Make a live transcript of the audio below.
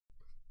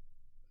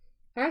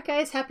All right,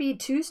 guys, happy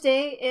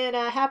Tuesday and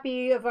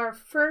happy of our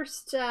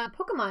first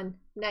Pokemon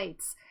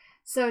nights.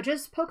 So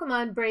just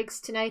Pokemon breaks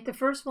tonight. The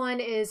first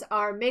one is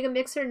our Mega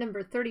Mixer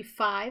number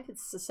 35.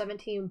 It's a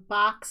 17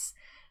 box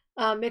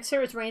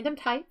mixer. It's random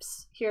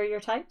types. Here are your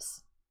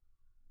types.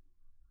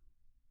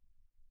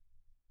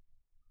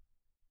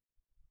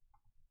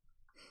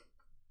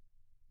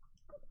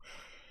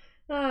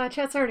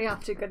 Chat's already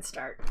off to a good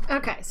start.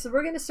 Okay, so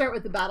we're going to start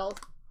with the battle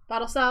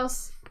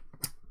styles,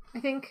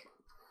 I think.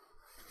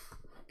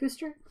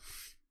 Booster?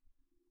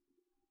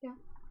 Yeah.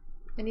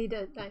 I need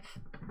a knife.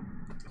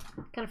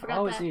 Kind of forgot I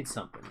always that. need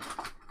something.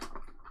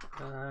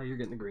 You're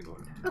getting the green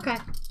one. Okay.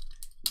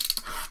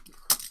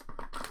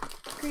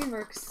 Green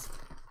works.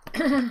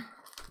 I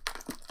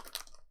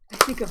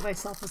think of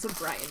myself as a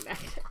Brian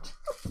magnet.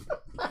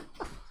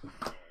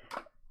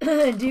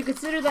 Do you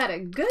consider that a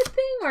good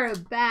thing or a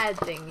bad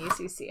thing,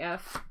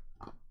 UCCF?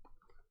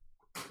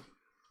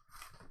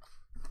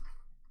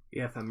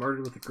 Yeah, if I'm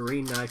murdered with a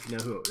green knife, you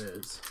know who it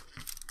is.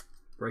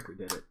 Breaker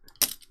did it.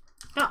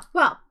 Oh,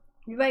 well,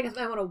 you might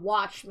want to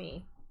watch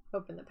me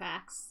open the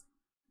packs.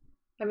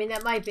 I mean,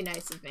 that might be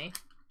nice of me.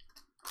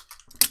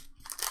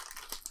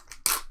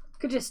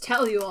 Could just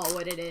tell you all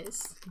what it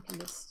is. You can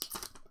just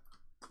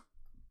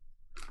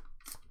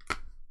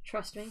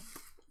trust me.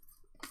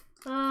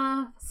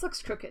 This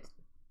looks crooked.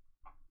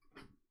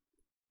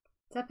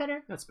 Is that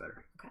better? That's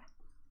better. Okay.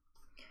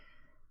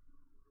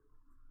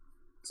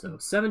 So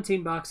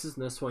 17 boxes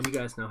in this one. You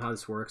guys know how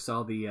this works.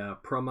 All the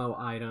promo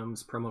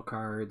items, promo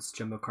cards,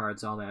 jumbo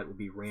cards, all that will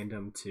be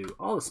random to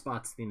all the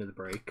spots at the end of the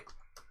break.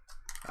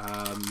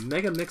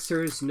 Mega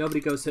Mixers, nobody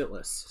goes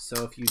hitless.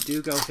 So if you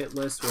do go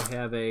hitless,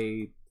 we'll have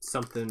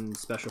something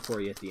special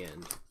for you at the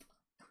end.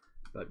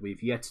 But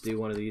we've yet to do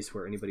one of these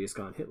where anybody has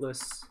gone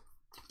hitless.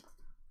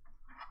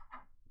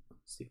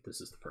 Let's see if this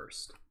is the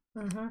first.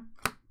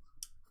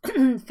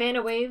 Fan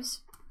of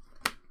Waves.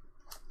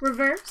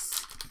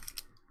 Reverse.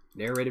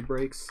 Narrated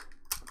breaks.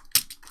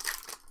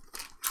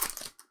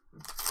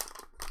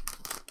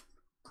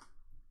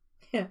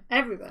 Yeah,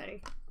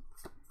 everybody.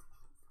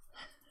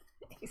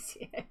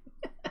 ACA.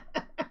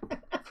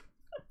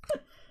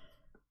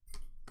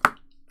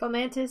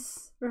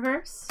 Fomantis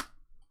reverse.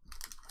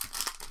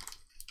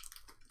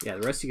 Yeah,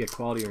 the rest you get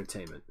quality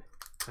entertainment.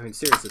 I mean,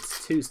 seriously,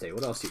 it's Tuesday.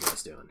 What else are you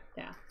guys doing?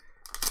 Yeah.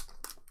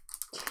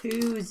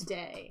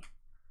 Tuesday.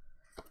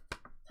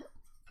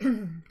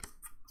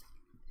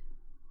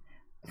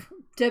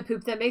 Dead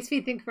poop. That makes me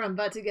think I'm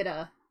about to get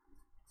a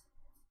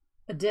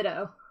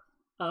Ditto.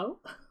 Oh.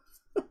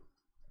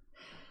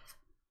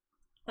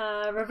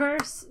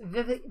 Reverse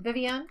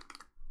Vivian,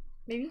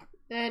 maybe,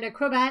 and a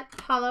Crobat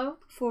Hollow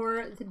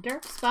for the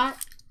dark spot.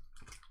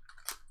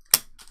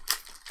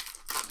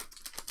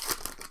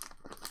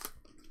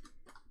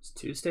 Is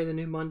Tuesday the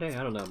new Monday?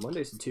 I don't know.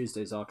 Mondays and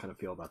Tuesdays all kind of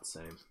feel about the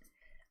same.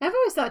 I've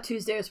always thought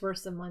Tuesday was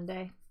worse than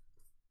Monday.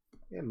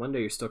 Yeah, Monday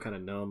you're still kind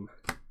of numb.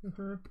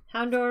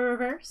 Houndour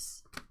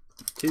reverse.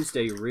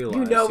 Tuesday you realize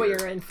you know what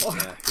you're in for.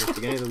 Yeah, you're at the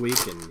beginning of the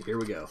week and here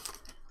we go.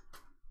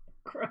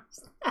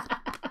 Gross.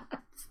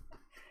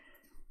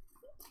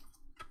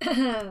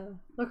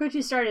 Look what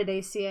you started,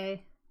 ACA.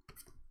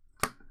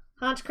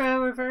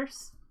 Honchkrow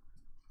reverse.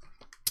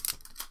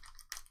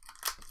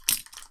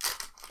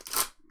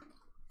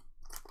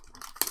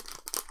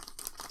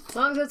 As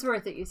long as it's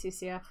worth it,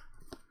 UCCF.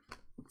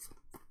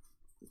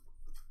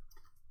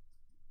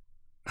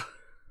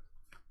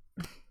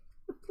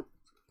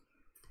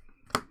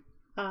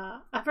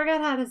 I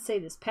forgot how to say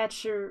this.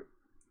 Pachirisu.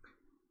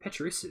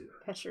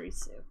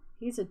 Pachirisu.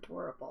 He's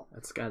adorable.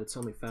 That's the guy that's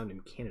only found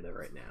in Canada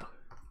right now.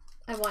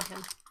 I want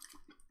him.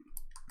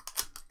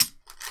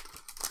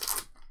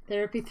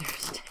 Therapy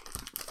Thursday.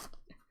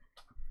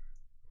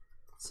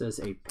 It says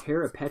a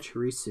pair of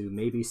Pachirisu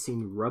may be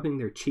seen rubbing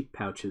their cheek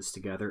pouches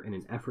together in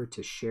an effort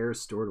to share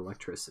stored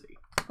electricity.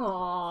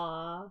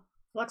 Aww.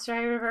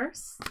 Luxray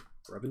reverse.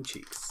 Rubbing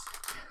cheeks.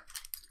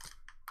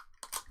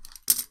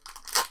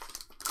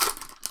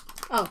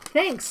 Oh,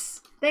 thanks.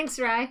 Thanks,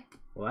 Rye.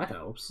 Well, that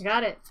helps.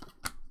 Got it.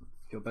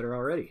 Feel better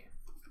already.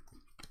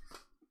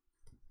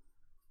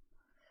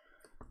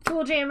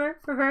 Tool Jammer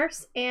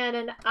reverse and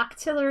an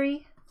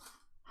Octillery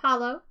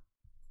Hollow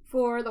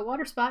for the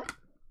water spot.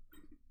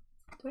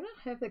 Do I not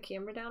have the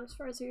camera down as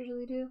far as I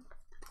usually do?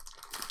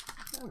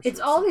 It's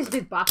all these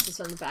big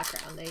boxes on the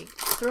background. They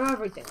throw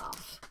everything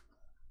off.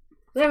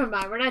 Never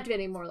mind. We're not doing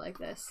any more like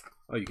this.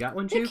 Oh, you got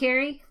one, Hey, too?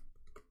 Carrie.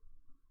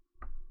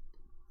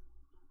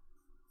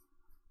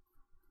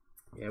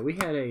 Yeah, we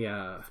had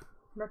a...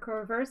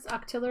 Mercury reverse,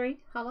 Octillery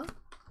Hollow.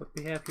 What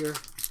do we have here?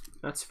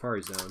 Not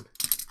Safari Zone.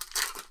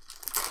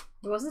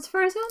 It wasn't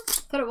Safari Zone?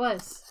 I thought it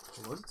was.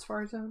 Was it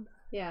Safari Zone?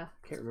 Yeah.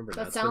 Can't remember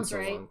That now. sounds it's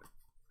been so right. long.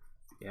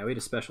 Yeah, we had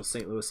a special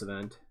St. Louis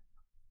event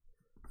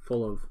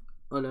full of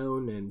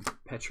Unknown and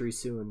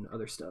Pachirisu and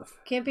other stuff.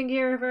 Camping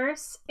Gear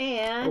reverse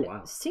and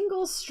wow.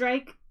 Single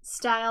Strike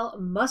Style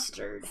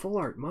Mustard. Full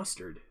art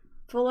mustard.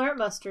 Full art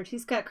mustard.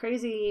 He's got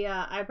crazy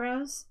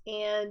eyebrows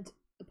and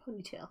a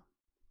ponytail.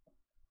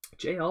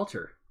 J.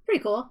 Alter.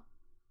 Pretty cool.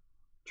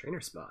 Trainer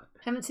spot.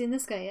 Haven't seen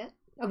this guy yet.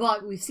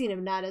 Well, we've seen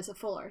him not as a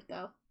full art,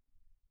 though.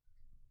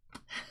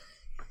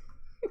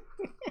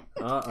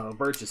 Uh-oh,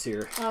 Birch is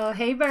here. Oh,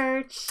 hey,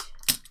 Birch.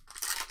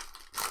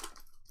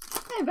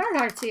 Hey,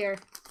 Bernhardt's here.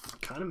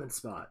 Condiment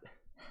spot.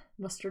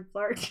 Mustard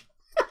Flarch.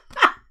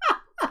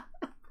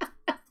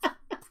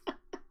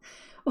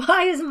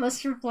 Why is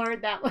Mustard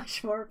Flirt that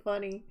much more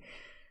funny?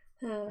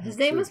 His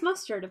name was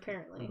Mustard,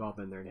 apparently. We've all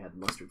been there and had the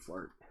mustard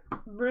flirt.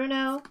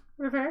 Bruno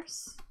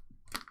reverse.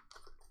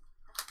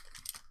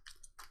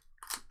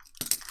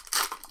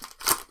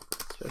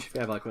 Especially if you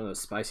have like one of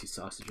those spicy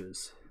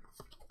sausages.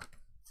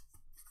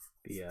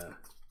 The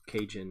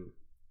Cajun.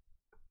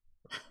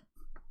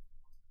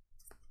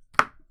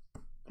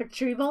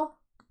 Retrieval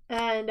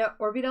and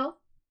Orbital.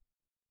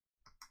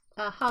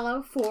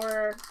 Hollow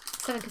for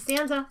 7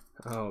 Costanza.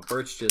 Oh,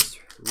 Birch just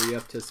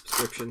re-upped his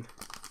subscription.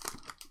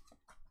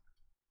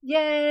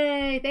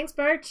 Yay! Thanks,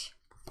 Birch.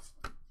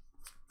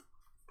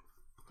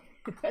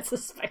 That's a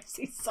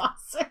spicy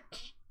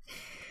sausage.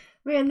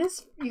 Man,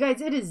 this, you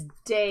guys, it is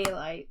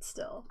daylight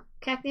still.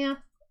 Cacnea,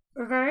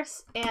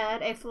 reverse,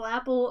 and a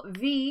Flapple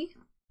V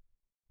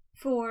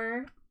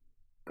for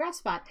Grass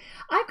Spot.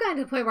 I've gotten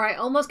to the point where I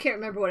almost can't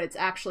remember what it's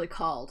actually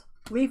called.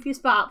 Leafy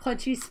Spot,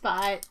 Punchy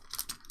Spot.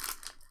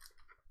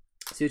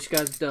 See what you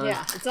guys have done?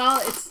 Yeah,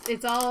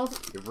 it's all...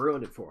 You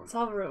ruined it for him. It's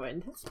all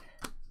ruined.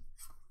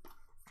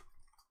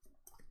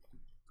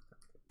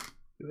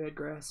 Who had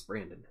grass?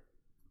 Brandon.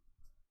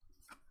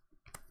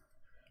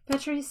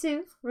 Petri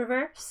Sue,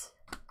 reverse.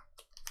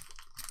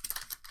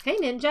 Hey,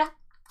 Ninja.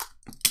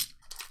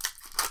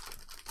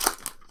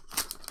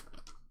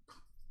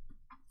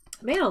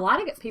 Man, a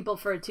lot of people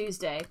for a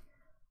Tuesday.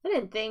 I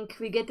didn't think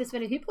we'd get this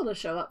many people to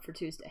show up for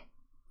Tuesday.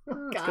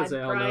 Well, because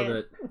they all know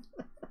that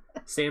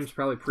Sam's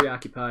probably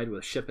preoccupied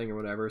with shipping or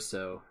whatever,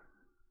 so...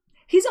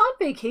 He's on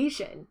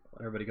vacation.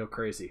 Let everybody go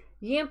crazy.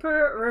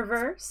 Yamper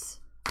reverse.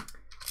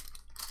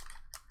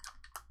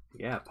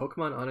 Yeah,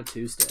 Pokemon on a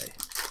Tuesday.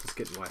 It's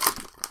getting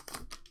wacky.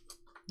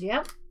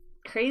 Yep.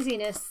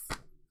 Craziness.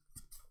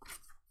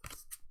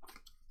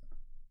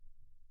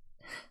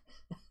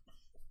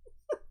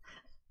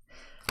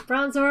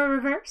 Bronzor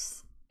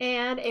reverse.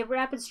 And a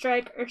Rapid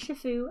Strike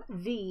Urshifu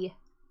V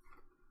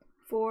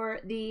for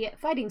the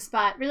Fighting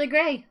Spot. Really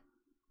gray.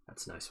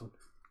 That's a nice one.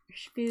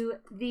 Urshifu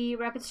V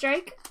Rapid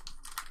Strike.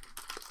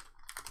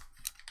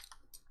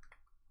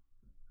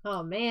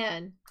 Oh,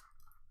 man.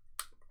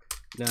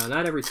 No,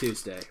 not every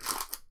Tuesday.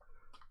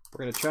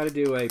 We're going to try to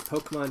do a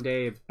Pokemon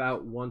Day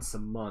about once a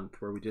month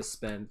where we just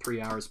spend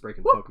 3 hours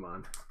breaking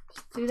Pokemon.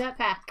 Just do that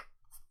pack.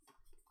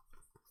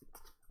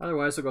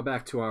 Otherwise, we'll go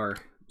back to our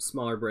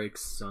smaller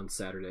breaks on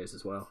Saturdays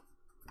as well.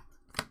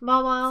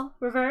 Mawile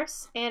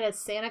reverse and a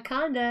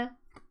Sandaconda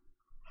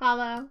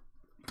hollow.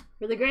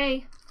 Really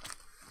gray.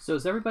 So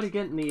is everybody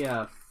getting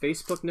the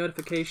Facebook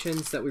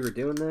notifications that we were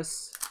doing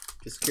this?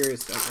 Just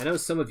curious. I know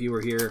some of you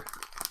were here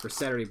for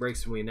Saturday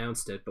breaks when we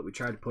announced it, but we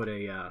tried to put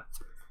a at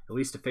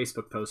least a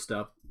Facebook post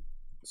up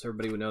so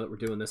everybody would know that we're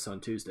doing this on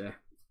Tuesday.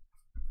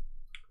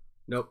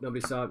 Nope,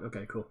 nobody saw it.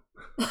 Okay, cool.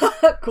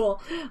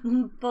 Cool.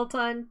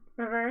 Bolton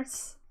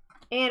reverse.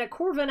 And a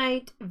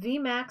Corviknight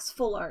VMAX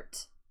full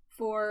art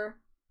for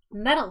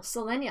Metal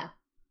Selenia.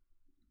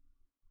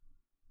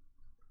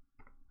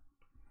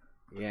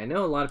 Yeah, I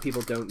know a lot of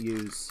people don't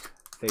use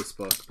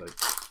Facebook, but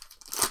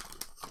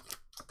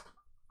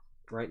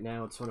right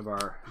now it's one of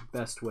our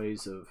best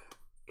ways of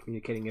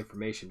communicating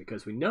information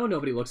because we know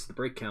nobody looks at the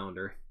break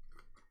calendar.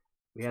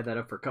 We had that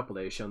up for a couple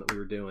days showing that we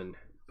were doing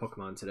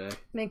Pokemon today.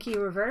 Mankey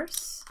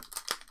reverse.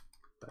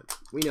 But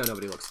we know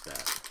nobody looks at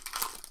that.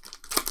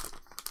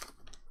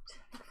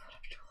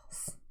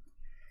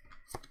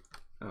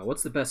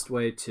 What's the best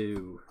way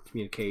to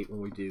communicate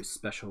when we do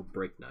special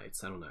break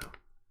nights? I don't know.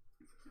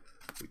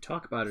 We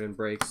talk about it in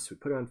breaks. We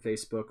put it on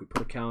Facebook. We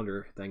put a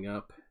calendar thing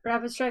up.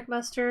 Rapid Strike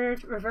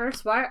Mustard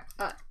reverse. Why?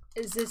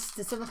 Is this?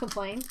 Did someone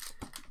complain?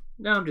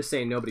 No, I'm just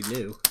saying nobody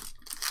knew.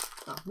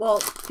 Oh, well,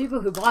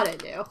 people who bought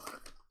it knew.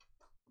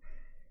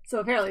 So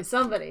apparently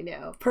somebody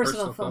knew.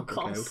 Personal phone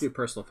calls. Okay, we'll do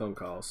personal phone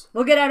calls.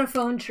 We'll get out a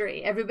phone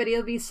tree. Everybody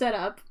will be set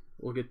up.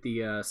 We'll get the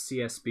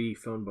CSB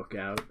phone book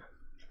out.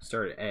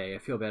 Start at A. I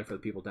feel bad for the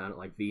people down at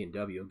like V and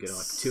W. Get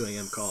like a 2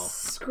 a.m. call.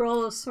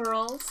 Scroll of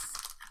swirls.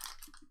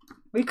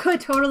 We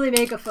could totally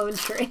make a phone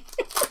tree.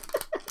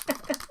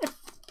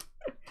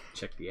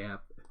 Check the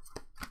app.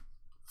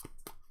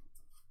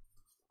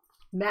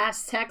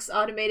 Mass text,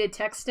 automated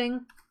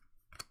texting.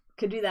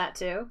 Could do that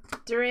too.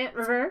 Durant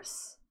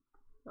reverse.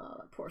 Oh,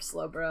 that poor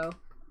slow bro.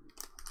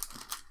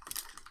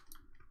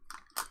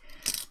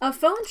 A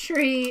phone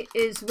tree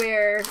is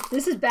where,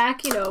 this is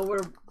back, you know,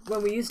 where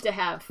when we used to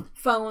have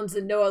phones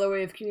and no other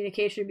way of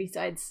communication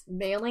besides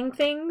mailing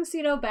things,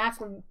 you know, back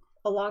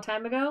a long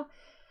time ago.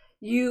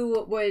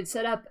 You would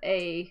set up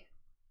a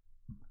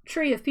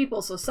tree of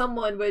people, so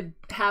someone would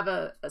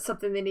have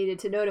something they needed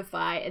to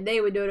notify, and they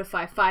would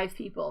notify 5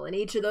 people, and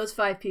each of those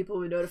 5 people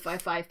would notify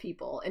 5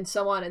 people, and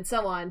so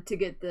on to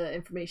get the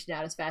information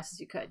out as fast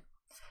as you could.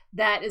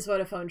 That is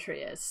what a phone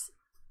tree is.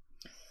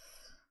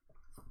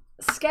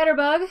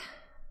 Scatterbug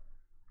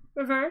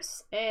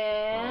reverse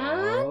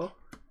and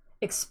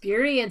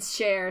experience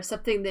share,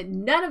 something that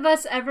none of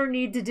us ever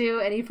need to do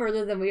any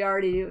further than we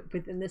already do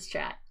within this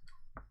chat.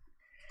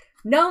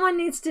 No one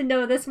needs to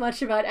know this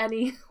much about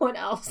anyone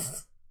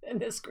else in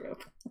this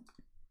group.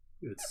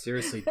 You would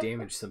seriously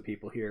damage some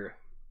people here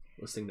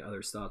listening to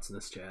others' thoughts in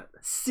this chat.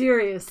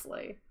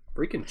 Seriously.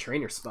 Freaking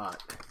trainer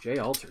spot. J.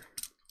 Alter.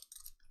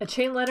 A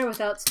chain letter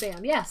without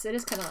spam. Yes, it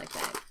is kind of like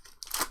that.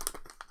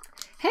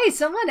 Hey,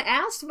 someone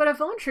asked what a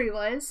phone tree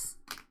was.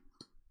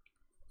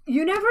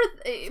 You never...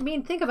 I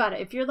mean, think about it.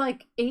 If you're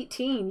like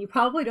 18, you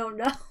probably don't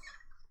know.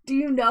 Do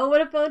you know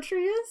what a phone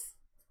tree is?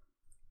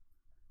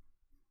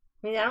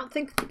 I mean, I don't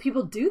think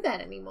people do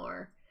that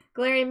anymore.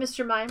 Galarian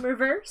Mr. Mime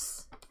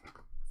reverse.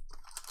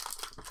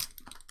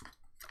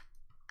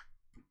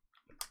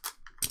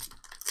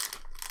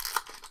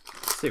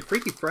 Say,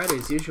 Freaky Friday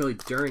is usually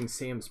during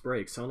Sam's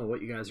breaks. I don't know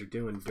what you guys are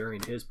doing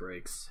during his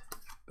breaks,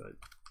 but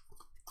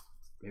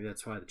maybe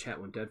that's why the chat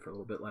went dead for a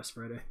little bit last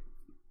Friday.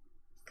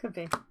 Could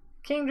be.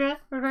 Kingdra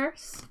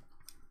reverse.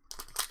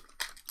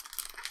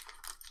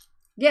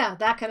 Yeah,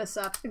 that kind of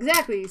stuff.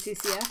 Exactly,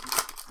 CCF.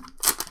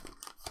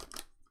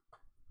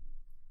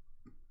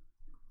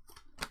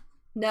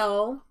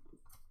 No.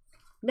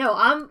 No,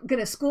 I'm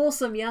gonna school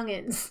some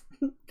youngins.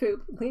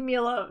 Poop. Leave me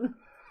alone.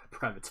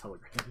 Private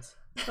telegrams.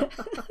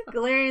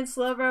 Galarian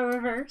Slowbro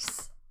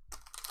reverse.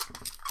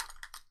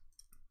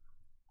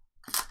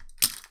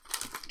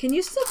 Can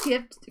you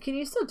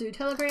still do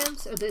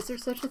telegrams? Or is there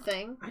such a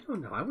thing? I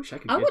don't know. I wish I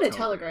could. I get want a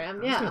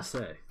telegram. telegram. Yeah. I was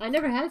gonna say. I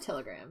never had a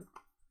telegram.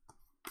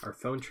 Are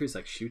phone trees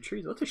like shoe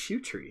trees? What's a shoe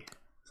tree?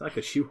 It's like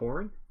a shoe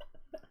horn.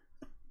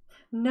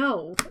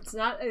 No, it's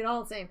not at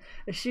all the same.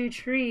 A shoe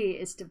tree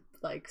is to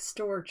like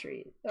store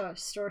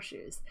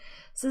shoes.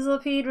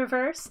 Sizzlepede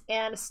reverse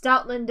and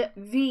Stoutland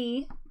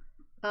V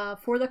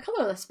for the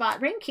colorless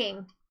spot. Rain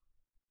King.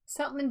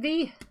 Stoutland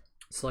V.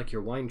 It's like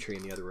your wine tree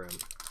in the other room.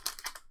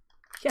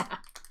 Yeah.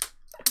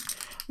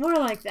 More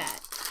like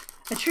that.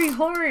 A tree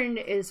horn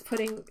is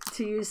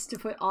used to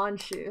put on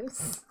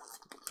shoes.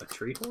 A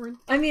tree horn?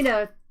 I mean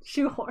a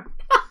shoe horn.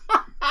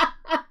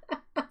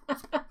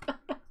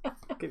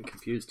 Getting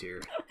confused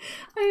here.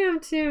 I am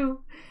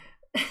too.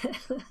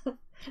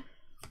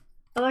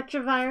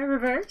 Electivire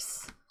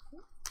reverse.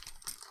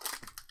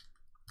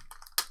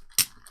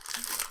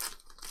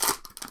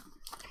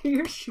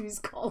 Your shoes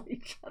call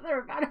each other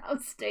about how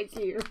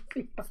stanky your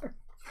feet are.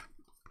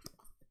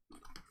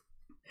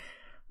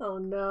 Oh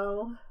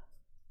no.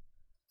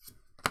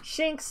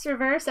 Shinx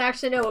reverse. I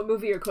actually know what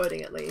movie you're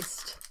quoting at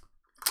least.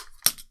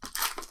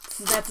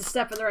 That's a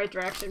step in the right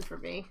direction for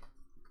me.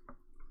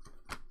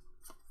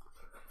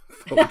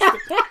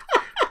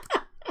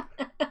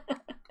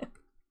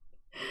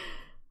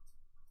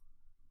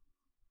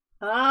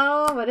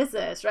 Oh, what is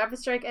this? Rapid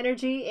Strike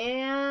Energy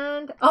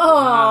and... Oh!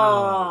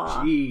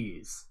 Wow,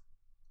 jeez.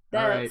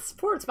 That right.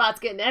 Sport Spot's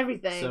getting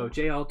everything. So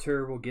J.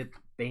 Alter will get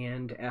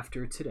banned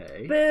after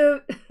today.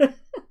 Boot!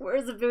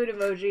 Where's the boot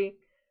emoji?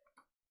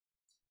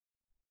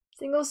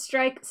 Single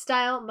strike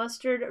style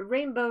mustard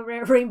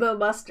rainbow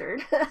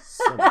mustard.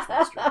 So much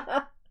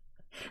mustard.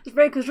 This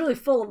break was really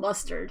full of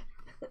mustard.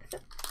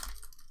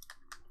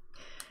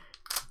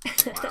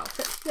 Wow.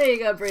 There you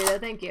go, Brita.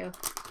 Thank you.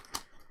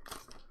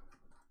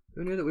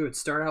 Who knew that we would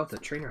start out with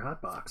a trainer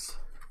hotbox?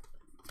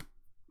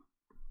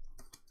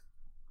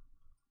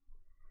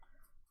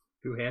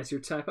 Who has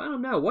your type? I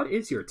don't know. What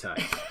is your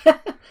type?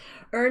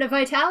 Earn a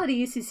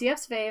Vitality,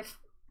 UCCF's fave.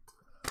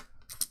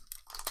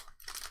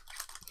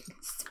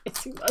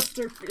 Spicy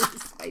mustard for the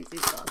spicy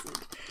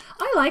sausage.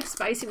 I like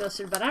spicy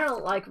mustard, but I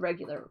don't like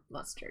regular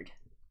mustard.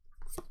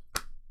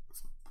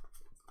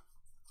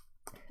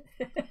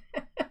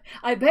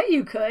 I bet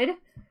you could.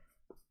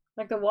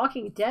 Like The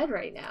Walking Dead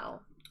right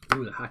now.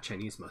 Ooh, the hot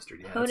Chinese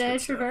mustard. Yeah, Cone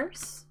Edge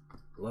reverse.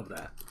 Love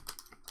that.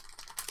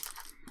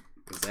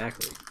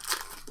 Exactly.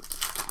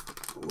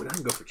 Ooh, and I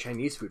can go for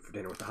Chinese food for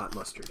dinner with the hot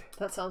mustard.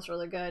 That sounds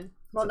really good.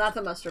 Well, not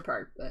the mustard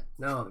part, but...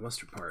 No, the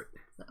mustard part.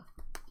 No.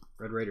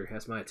 Red Raider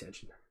has my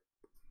attention.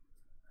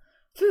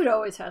 Food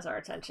always has our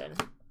attention.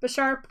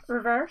 Bisharp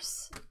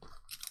reverse.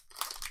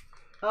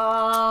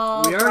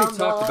 Oh, we already Crumble.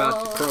 talked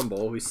about the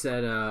crumble. We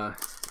said,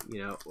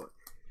 you know,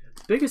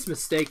 biggest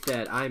mistake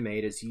that I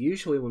made is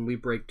usually when we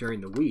break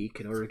during the week,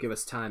 in order to give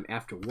us time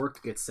after work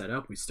to get set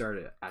up, we start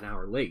an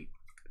hour late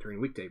during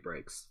weekday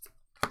breaks.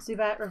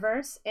 Zubat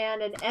reverse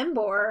and an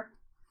Embor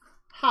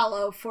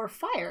hollow for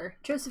fire.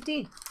 Joseph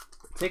D.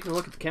 Taking a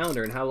look at the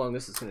calendar and how long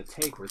this is going to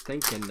take, we're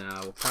thinking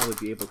we'll probably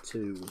be able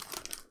to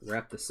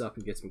wrap this up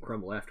and get some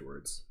crumble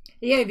afterwards.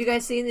 Yeah, have you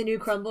guys seen the new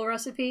crumble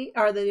recipe?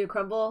 Or the new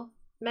crumble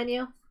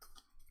menu?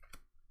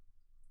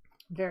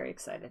 Very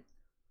excited.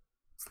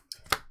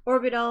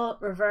 Orbital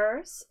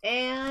reverse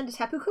and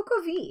Tapu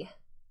Koko V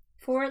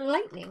for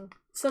lightning.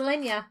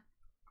 Selenia.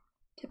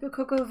 Tapu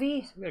Koko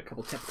V. We got a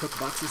couple Tapu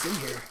Koko boxes in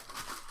here.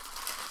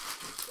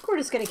 We're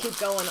just going to keep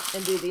going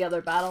and do the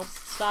other battle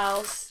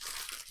styles.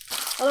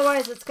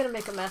 Otherwise, it's going to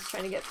make a mess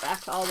trying to get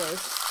back to all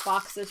those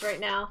boxes right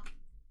now.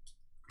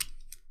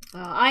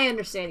 I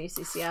understand you,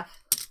 CCF.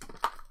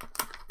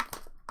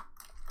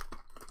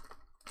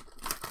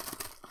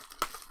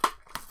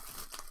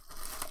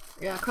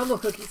 Yeah, crumble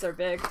cookies are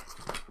big.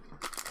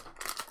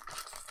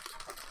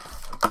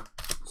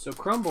 So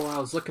crumble, I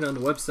was looking on the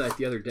website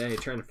the other day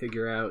trying to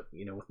figure out,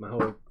 you know, with my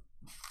whole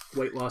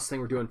weight loss thing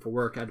we're doing for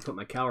work, I had to put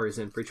my calories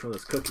in for each one of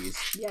those cookies.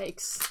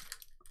 Yikes.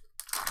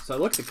 So I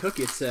looked at the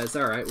cookie, it says,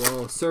 alright,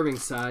 well, serving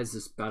size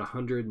is about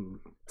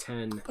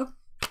 110. Oh,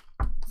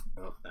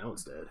 that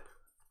one's dead.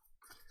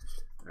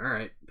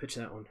 Alright, pitch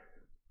that one.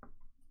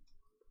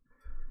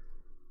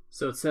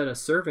 So it said a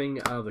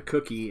serving of the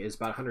cookie is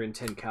about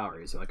 110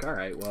 calories. I'm like,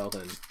 alright, well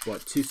then,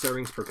 what, 2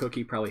 servings per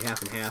cookie, probably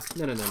half and half?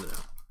 No.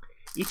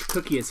 Each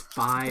cookie is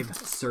 5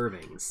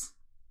 servings.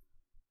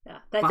 Yeah,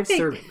 5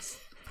 servings.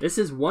 This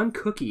is one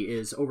cookie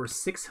is over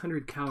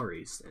 600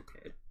 calories.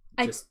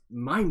 Just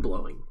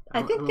mind-blowing.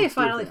 I think they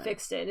finally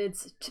fixed it.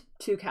 It's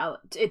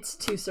it's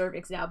 2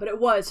 servings now, but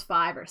it was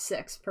 5 or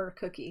 6 per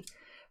cookie.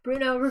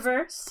 Bruno,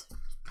 reverse.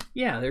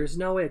 Yeah, there's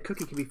no way a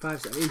cookie can be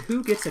 5. I mean,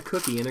 who gets a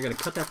cookie and they're going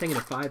to cut that thing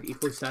into 5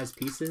 equally sized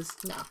pieces?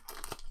 No.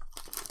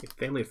 A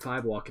family of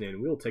 5 walking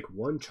in. We'll take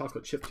 1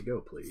 chocolate chip to go,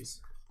 please.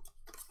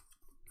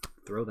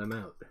 Throw them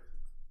out.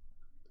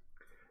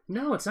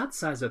 No, it's not the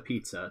size of a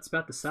pizza. It's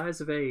about the size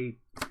of a...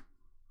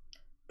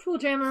 Tool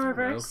Jammer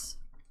reverse.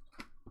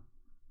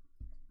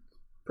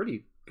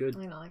 Pretty good.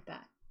 I don't like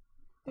that.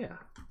 Yeah.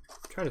 I'm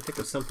trying to think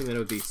of something that it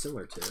would be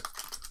similar to.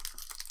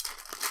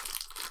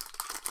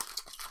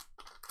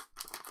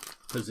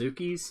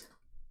 Pazookies?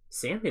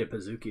 Sam made a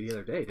Pazookie the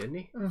other day, didn't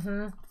he?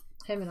 Mm-hmm.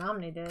 Him and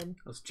Omni did.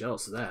 I was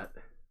jealous of that.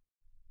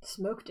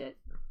 Smoked it.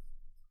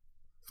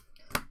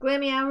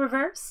 Glammeow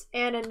reverse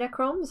and a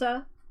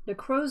Necrozma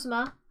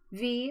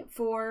V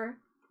for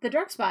the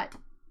Dark Spot.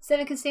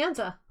 Seven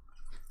Costanza.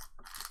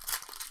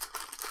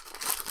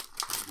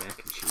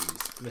 Mac and cheese.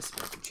 I miss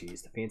mac and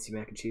cheese. The fancy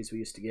mac and cheese we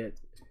used to get.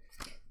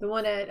 The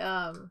one at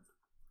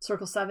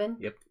Circle 7?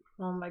 Yep.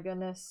 Oh my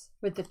goodness.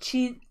 With the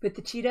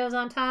Cheetos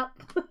on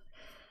top.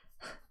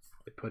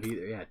 They put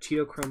either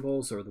Cheeto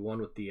crumbles or the one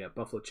with the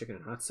buffalo chicken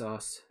and hot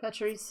sauce.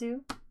 Pachirisu.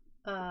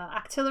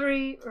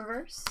 Octillery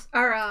reverse.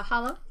 Or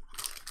hollow.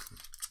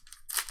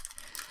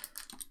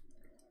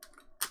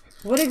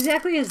 What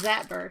exactly is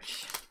that,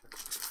 Birch?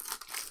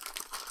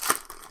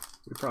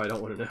 We probably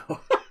don't want to know.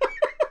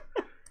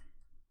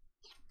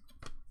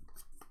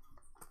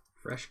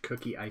 Fresh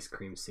cookie ice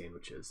cream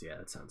sandwiches. Yeah,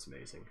 that sounds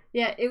amazing.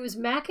 Yeah, it was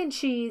mac and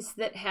cheese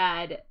that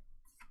had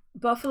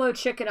buffalo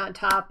chicken on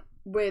top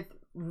with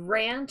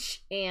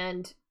ranch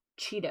and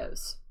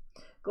Cheetos.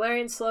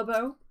 Galarian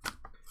Slobo.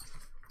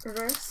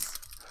 Reverse.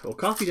 Well,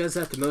 coffee does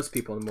that to most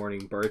people in the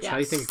morning, Birch. Yes. How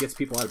do you think it gets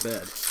people out of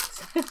bed?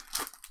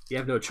 You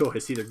have no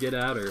choice. Either get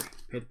out or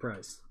pay the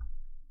price.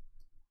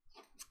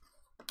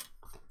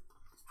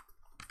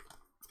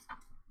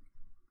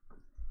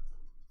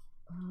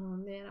 Oh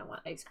man, I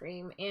want ice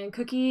cream and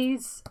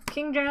cookies.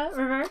 Kingdra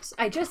reverse.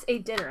 I just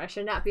ate dinner. I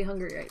should not be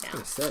hungry right now.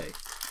 I was gonna say,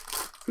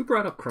 who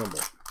brought up crumble?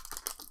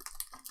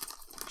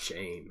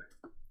 Shame.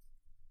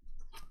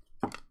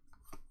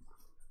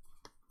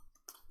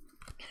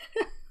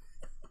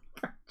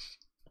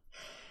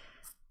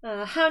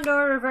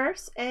 Houndour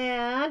reverse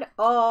and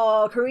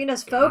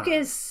Karina's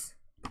Focus.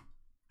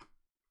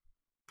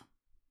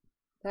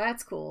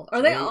 That's cool.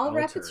 Are they all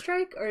Rapid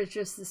Strike or is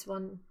just this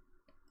one?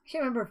 I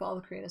can't remember if all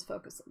the Karina's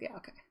Focus. Yeah,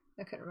 okay.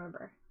 I couldn't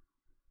remember.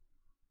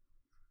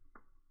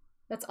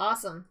 That's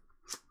awesome.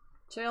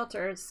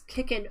 Shelter is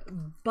kicking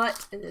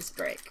butt in this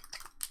break.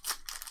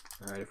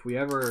 Alright, if we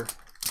ever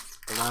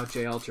allow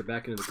J. Alter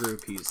back into the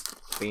group, he's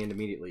banned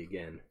immediately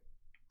again.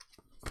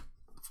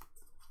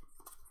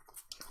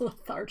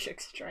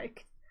 Lethargic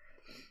Strike.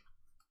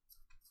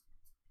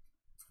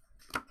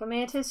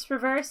 Fomantis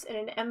reverse and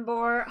an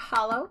Embor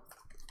hollow.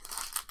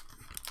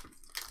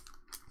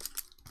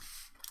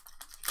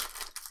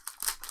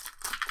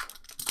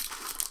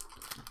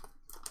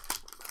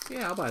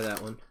 Yeah, I'll buy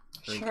that one.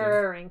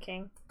 Sure,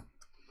 ranking.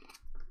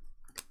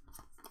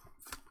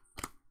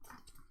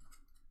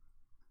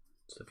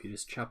 So if you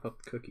just chop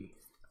up the cookie,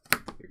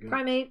 you're good.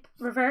 Primate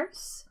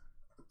reverse.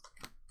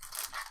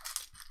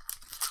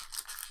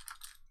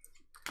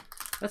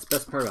 That's the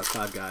best part about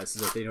COD guys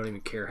is that they don't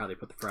even care how they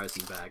put the fries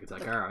in the bag. It's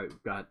like, alright,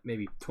 we've got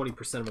maybe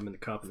 20% of them in the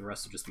cup and the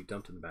rest will just be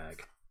dumped in the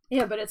bag.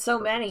 Yeah, but it's so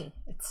many.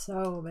 It's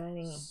so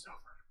many. So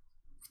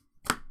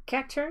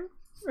Cacturn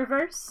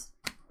reverse.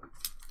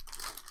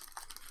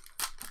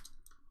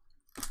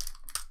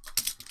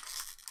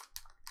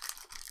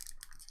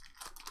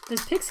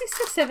 Does Pixie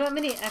Six have that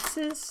many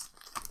X's?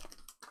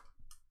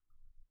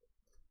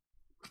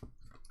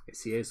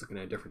 CA is looking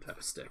at a different type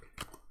of stick.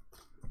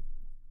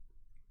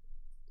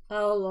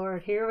 Oh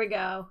Lord, here we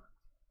go.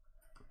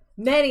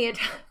 Many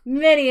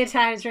a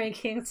times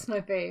ranking. It's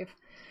my fave.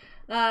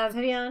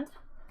 Vivian.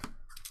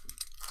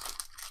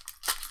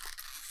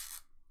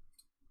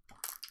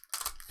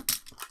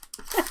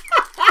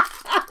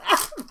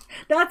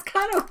 That's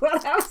kind of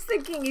what I was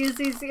thinking,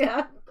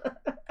 UCCF.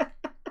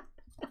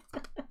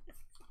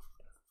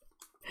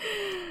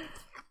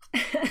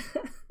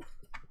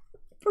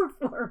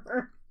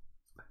 Performer.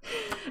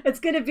 It's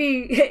gonna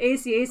be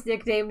ACA's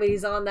nickname when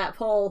he's on that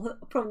pole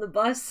from the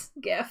bus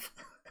gif.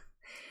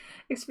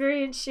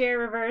 Experience share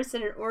reverse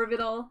and an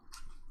orbital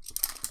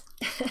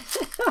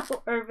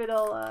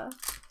orbital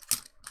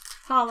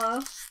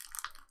hollow.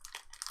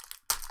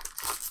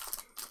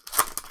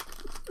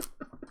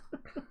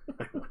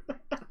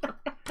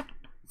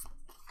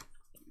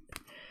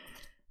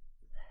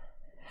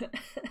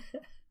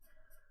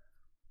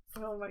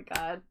 Oh my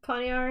god.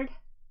 Poniard.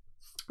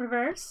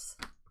 Reverse.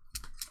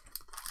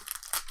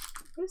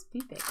 What is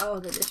beeping? Oh,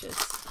 the dishes.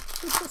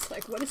 It's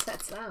like, what is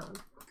that sound?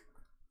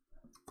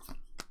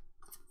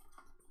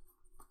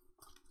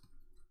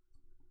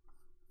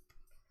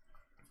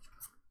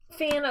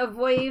 Fan of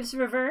Waves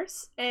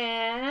Reverse.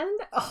 And,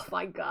 oh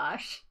my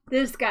gosh.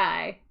 This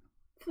guy.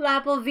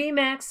 Flapple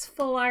VMAX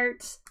Full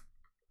Art.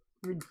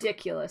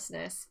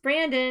 Ridiculousness.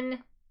 Brandon.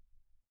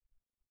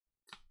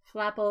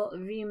 Flapple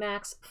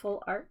VMAX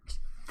Full Art.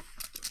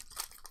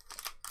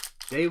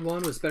 Day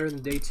 1 was better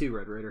than day 2,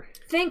 Red Raider.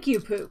 Thank you,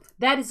 Poop.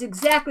 That is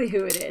exactly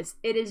who it is.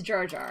 It is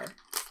Jar Jar.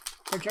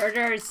 Or Jar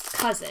Jar's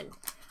cousin.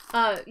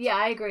 Yeah,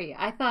 I agree.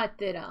 I thought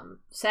that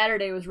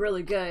Saturday was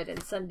really good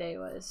and Sunday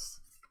was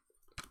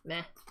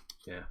meh.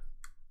 Yeah.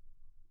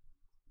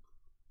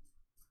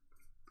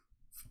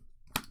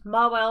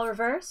 Mawwell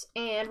Reverse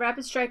and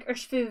Rapid Strike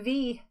Urshifu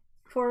V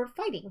for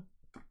fighting.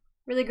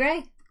 Really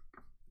great.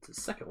 It's the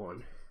second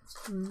one.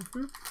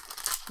 Mm-hmm.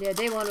 Yeah,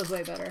 day 1 was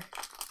way better.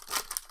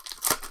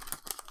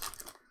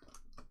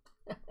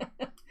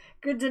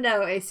 Good to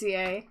know,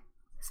 ACA.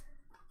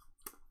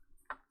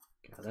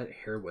 God, that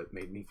hair whip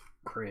made me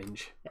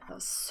cringe. That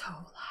was so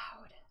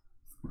loud.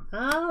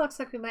 Oh, looks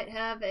like we might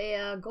have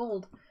a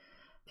gold.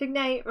 Pig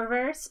Knight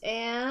Reverse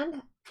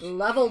and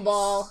Level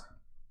Ball.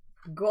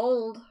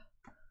 Gold.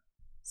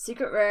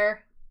 Secret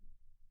Rare.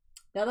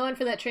 Another one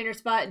for that trainer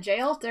spot,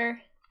 Jay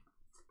Alter.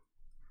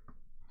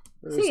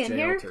 Is he in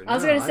here? Alter? I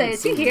was going to say,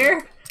 is he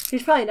here?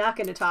 He's probably not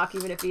going to talk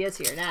even if he is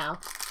here now.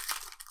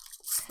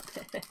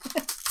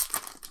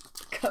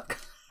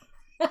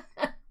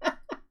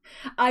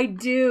 I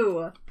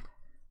do,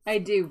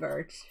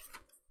 Bert.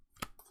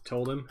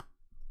 Told him.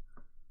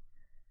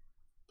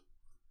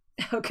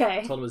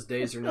 Okay. Told him his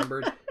days are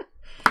numbered.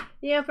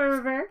 Yeah, for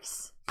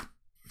reverse.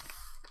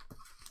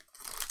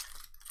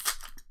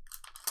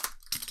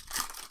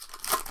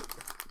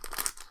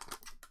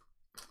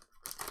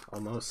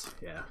 Almost,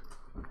 yeah.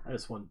 That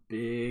is one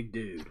big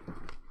dude.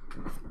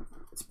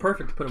 It's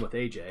perfect to put him with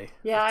AJ.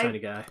 Yeah, tiny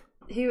guy.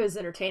 He was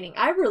entertaining.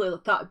 I really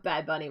thought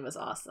Bad Bunny was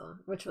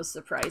awesome, which was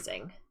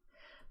surprising.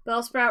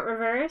 Bellsprout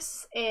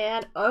Reverse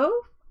and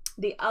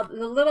the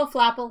little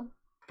Flapple.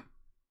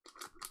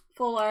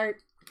 Full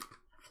Art.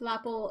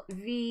 Flapple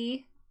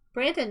V.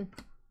 Brandon.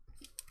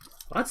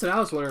 Well, that's what I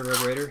was wondering, Red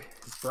Raider.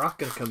 Is Brock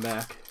gonna come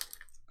back?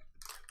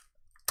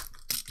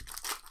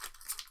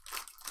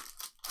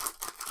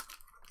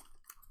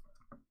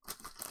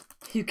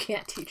 You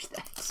can't teach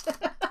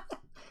that.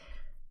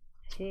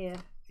 Yeah,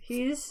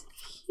 he's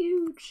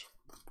huge.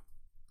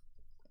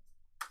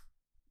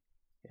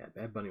 Yeah,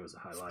 Bad Bunny was a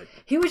highlight.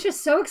 He was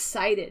just so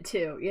excited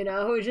too, you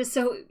know? It was just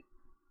so...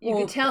 You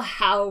could tell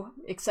how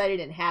excited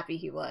and happy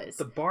he was.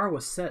 The bar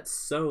was set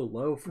so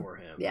low for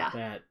him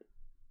that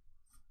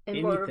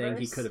anything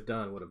he could have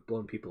done would have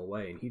blown people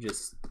away, and he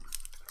just...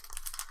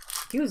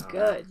 He was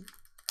good.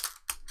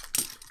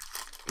 You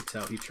could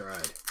tell he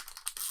tried.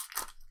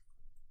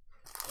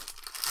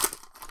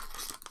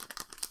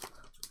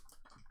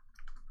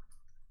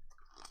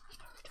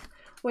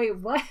 Wait,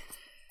 what?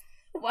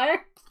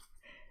 What?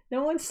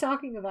 No one's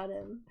talking about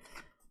him.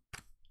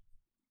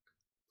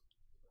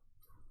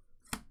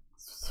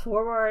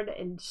 Sword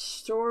and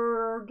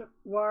Shieldbert.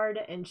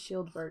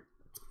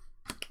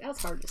 That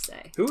was hard to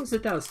say. Who was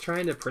it that was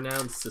trying to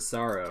pronounce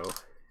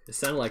Cesaro? It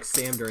sounded like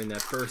Sam during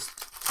that first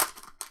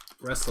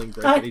wrestling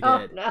break that he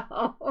did.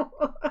 No.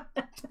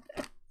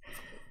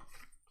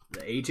 The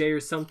AJ or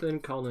something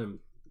called him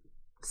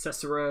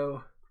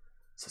Cesario.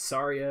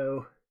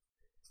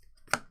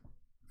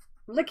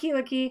 Licky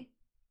Licky.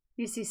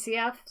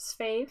 UCCF's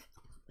fave.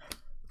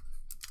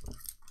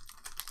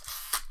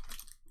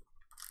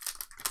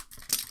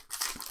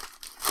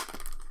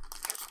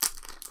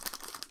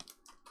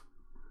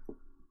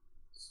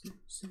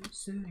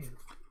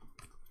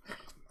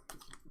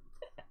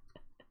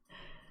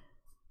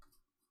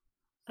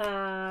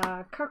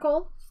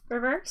 Carcol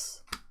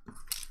Reverse.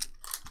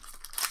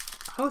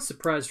 I was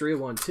surprised Rhea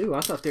won too.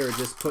 I thought they were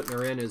just putting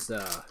her in as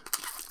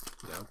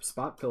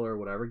spot filler or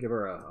whatever, give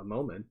her a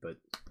moment, but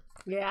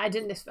yeah, I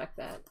didn't expect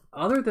that.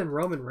 Other than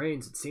Roman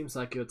Reigns, it seems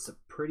like it's a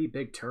pretty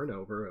big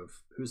turnover of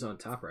who's on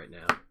top right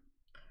now.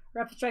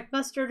 Rapid Strike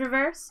Mustard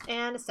Reverse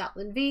and a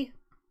Stoutland V.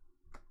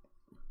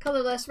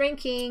 Colorless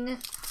Ranking.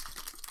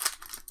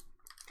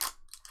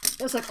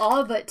 It was like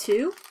all but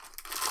 2.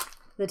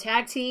 The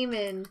tag team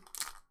and...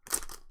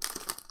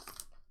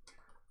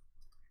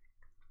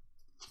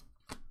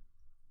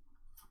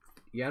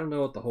 Yeah, I don't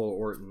know what the whole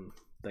Orton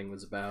thing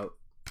was about.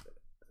 I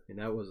mean,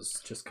 that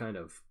was just kind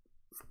of...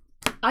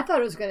 I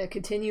thought it was going to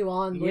continue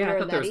on later. Yeah, I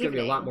thought there was going to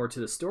be a lot more to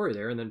the story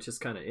there, and then it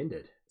just kind of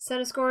ended.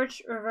 Sun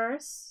Scorch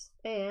Reverse,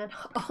 and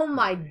oh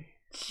my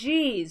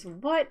jeez,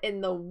 what in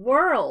the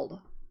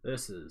world?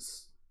 This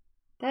is...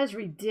 That is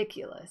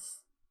ridiculous.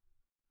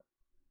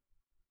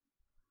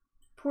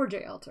 Poor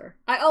J Alter.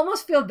 I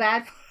almost feel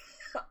bad.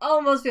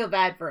 Almost feel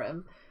bad for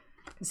him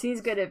because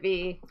he's gonna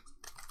be.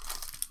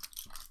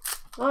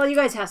 Well, you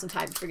guys have some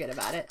time to forget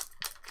about it.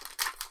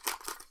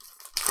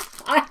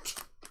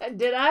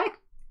 Did I?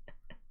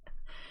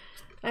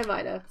 I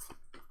might have.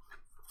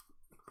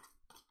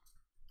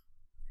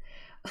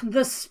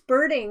 The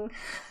spurting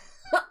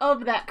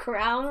of that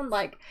crown,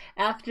 like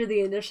after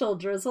the initial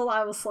drizzle,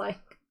 I was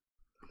like,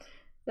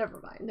 never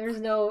mind. There's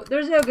no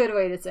good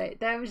way to say it.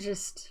 That was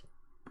just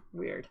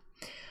weird.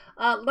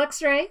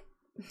 Luxray,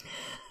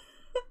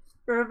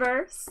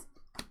 reverse.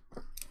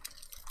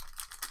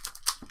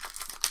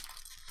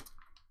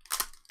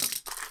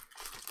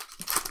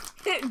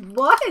 It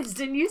was.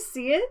 Didn't you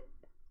see it?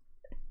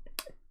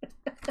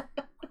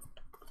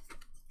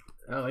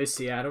 Oh, I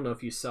see. I don't know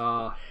if you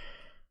saw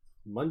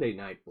Monday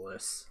Night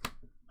Bliss.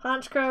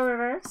 Honchkrow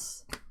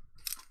reverse.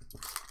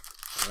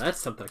 Well, that's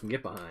something I can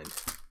get behind.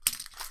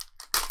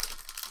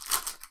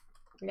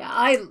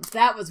 Yeah,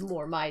 that was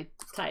more my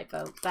type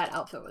of that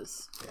outfit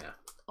was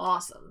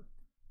awesome.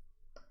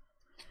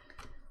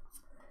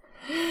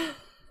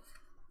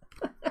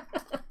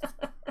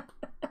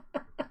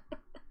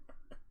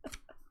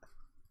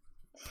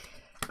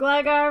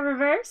 Gligar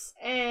reverse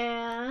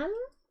and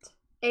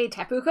a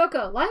Tapu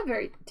Koko. A lot of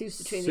very twos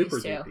between Super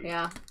these two. DP.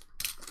 Yeah.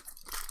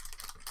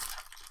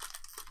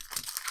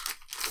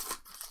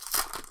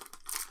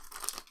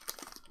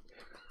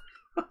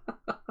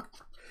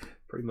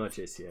 Pretty much,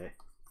 ACA.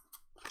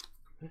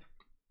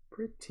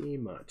 Pretty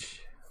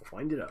much.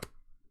 Wind it up.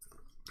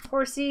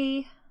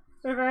 Horsey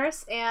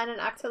reverse and an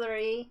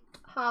Octillery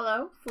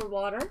Hollow for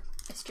water.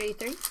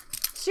 SJ3.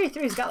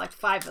 SJ3's got like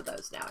 5 of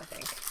those now, I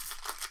think.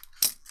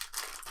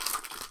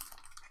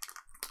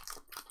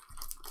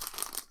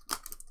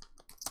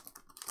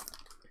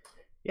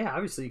 Yeah,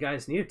 obviously you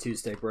guys need a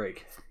Tuesday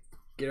break.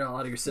 Get it all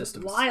out of your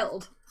systems.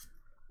 Wild.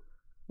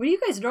 What do you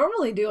guys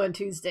normally do on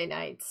Tuesday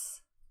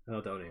nights?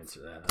 Oh, don't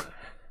answer that.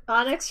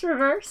 Onyx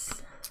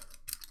reverse.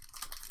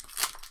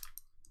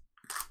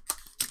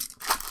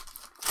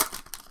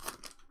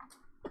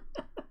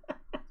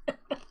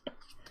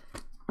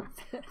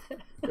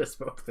 Just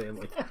both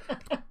family.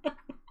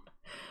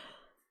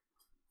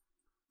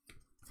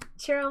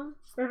 Chirom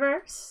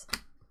reverse.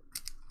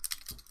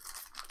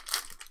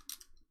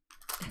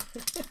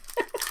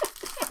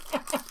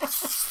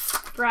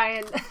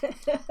 Brian,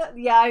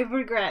 yeah, I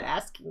regret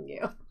asking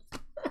you.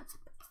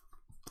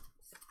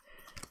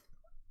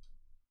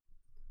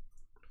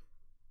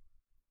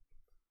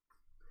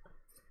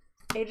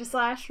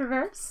 Aegislash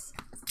reverse.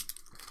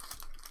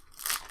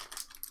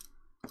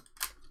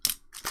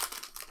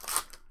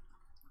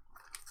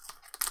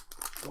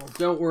 Well,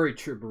 don't worry,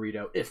 True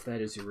Burrito, if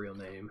that is your real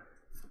name.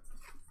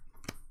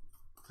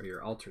 Or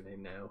your alter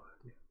name now.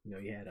 You know,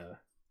 you had a...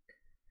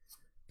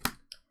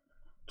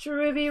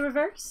 Cherubi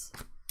reverse.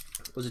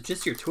 Was it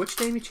just your Twitch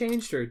name you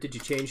changed, or did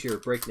you change your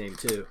break name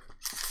too?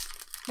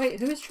 Wait,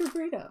 who is True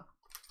Burrito?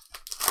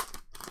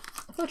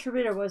 I thought True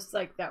Burrito was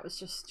like, that was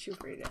just True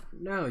Burrito.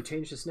 No, he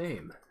changed his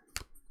name.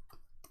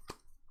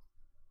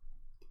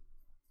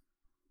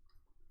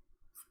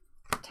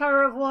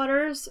 Tower of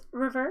Waters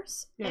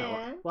reverse.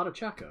 Yeah, and... a lot of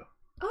Choco.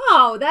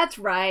 Oh, that's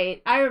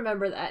right. I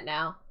remember that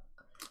now.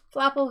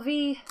 Flapple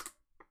V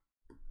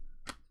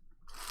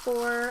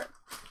for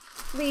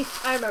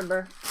Leaf. I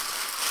remember.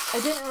 I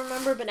didn't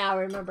remember, but now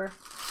I remember.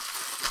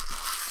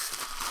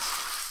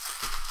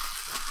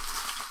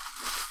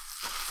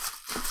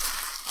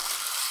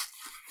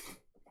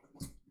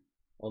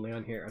 Only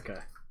on here,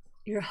 okay.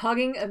 You're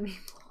hugging a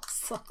meatball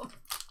slump.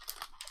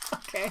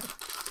 Okay.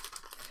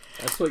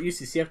 That's what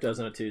UCCF does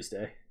on a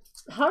Tuesday.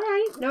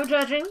 Alright, no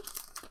judging.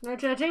 No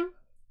judging.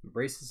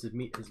 Embraces his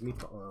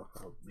meatball. Well,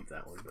 I'll leave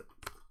that one, but...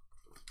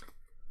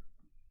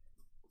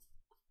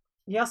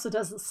 He also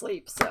doesn't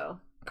sleep, so...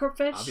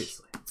 Corpfish.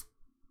 Obviously.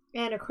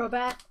 And a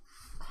Crobat.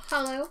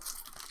 Hollow.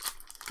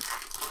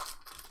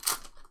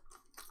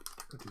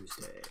 Taco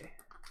Tuesday.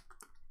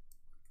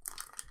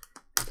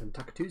 I've been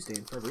Taco Tuesday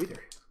in forever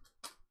either.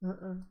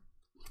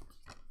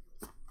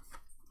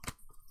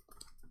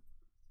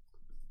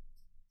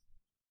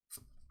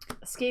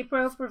 Escape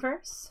Rope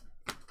reverse.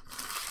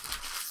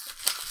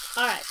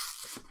 Alright.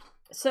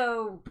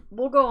 So,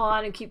 we'll go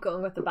on and keep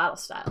going with the battle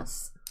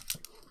styles.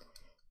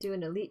 Do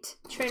an Elite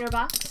Trainer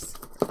box.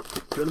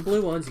 Doing the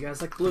blue ones. You guys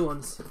like the blue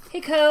ones.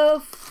 Hey,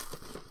 Cove.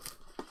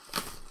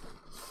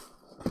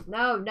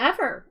 No,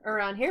 never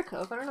around here,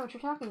 Cove. I don't know what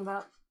you're talking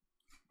about.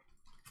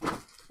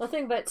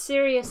 Nothing but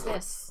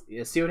seriousness.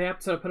 Yeah, see what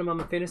happens when I put him on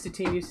my fantasy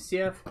team,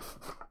 UCCF?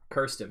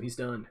 Cursed him. He's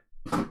done.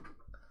 I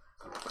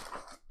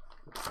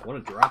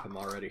want to drop him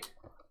already.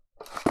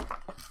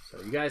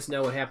 So you guys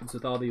know what happens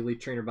with all the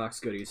Elite Trainer box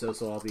goodies. Those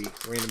will all be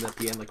random at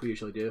the end like we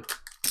usually do.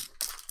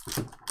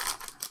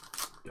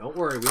 Don't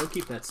worry, we don't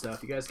keep that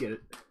stuff. You guys get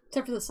it.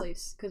 Except for the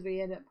sleeves, because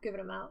we end up giving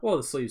them out. Well,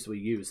 the sleeves we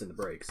use in the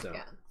break, so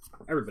yeah.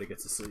 Everybody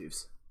gets the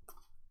sleeves.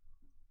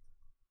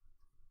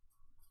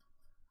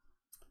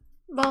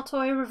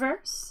 Baltoy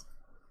reverse.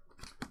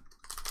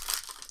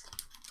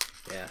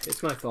 Yeah,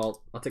 it's my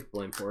fault. I'll take the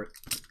blame for it.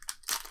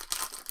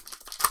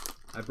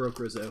 I broke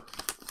Rizzo.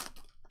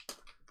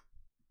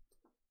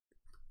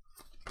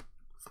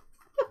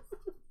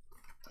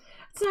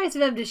 nice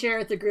of him to share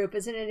with the group,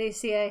 isn't it,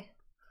 ACA?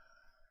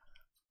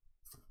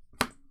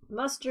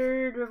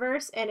 Mustard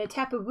reverse and a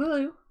Tapu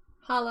Bulu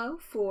hollow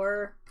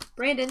for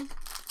Brandon.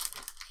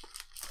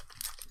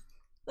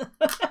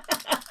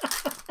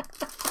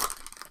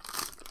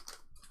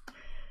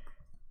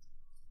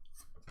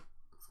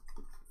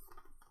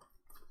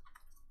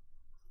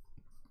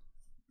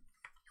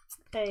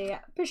 A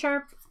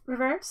Bisharp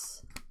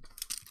reverse.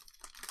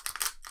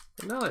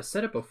 No, I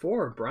said it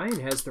before. Brian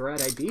has the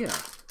right idea.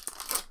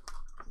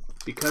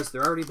 Because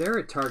they're already there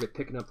at Target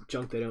picking up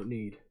junk they don't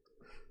need.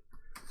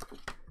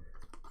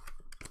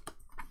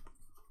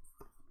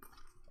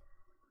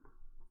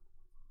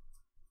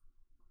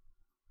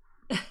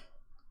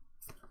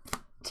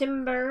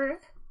 Timber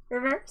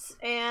reverse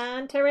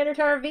and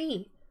Tyranitar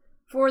V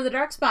for the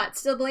dark spot,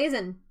 still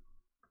blazing.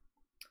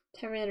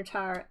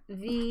 Tyranitar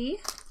V.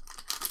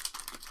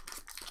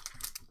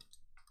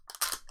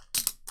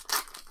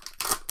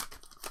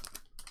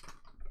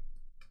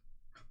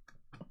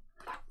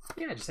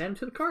 Yeah, just add them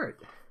to the cart.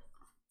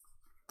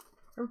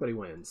 Everybody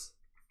wins.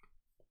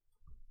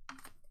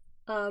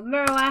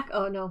 Marowak.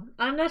 Oh no,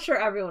 I'm not sure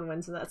everyone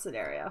wins in that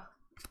scenario.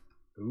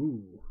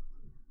 Ooh.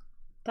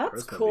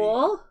 That's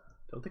cool.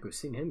 Don't think we've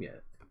seen him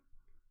yet.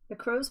 The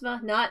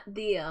Crozma, not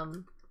the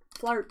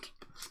Flirt.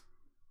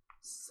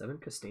 7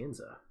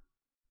 Costanza.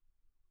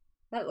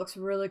 That looks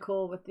really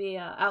cool with the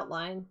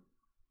outline.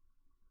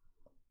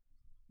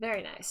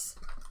 Very nice.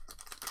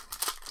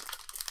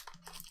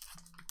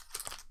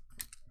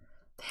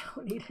 They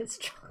don't need his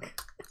junk.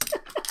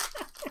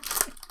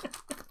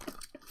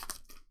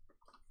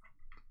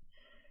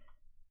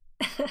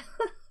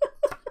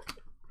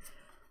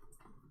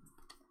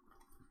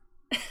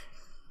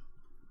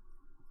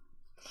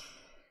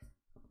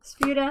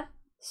 Sputa,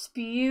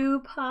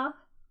 Spupa,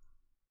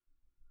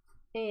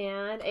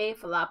 and a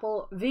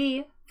Falapel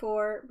V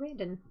for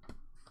Brandon.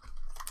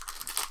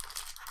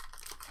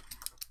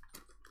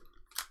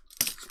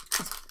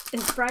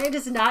 Is Brian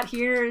just not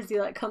here? Is he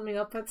like coming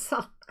up with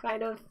some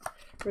kind of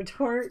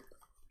retort?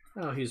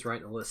 Oh, he's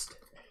writing a list.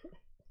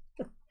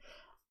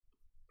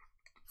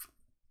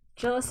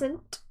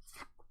 Jellicent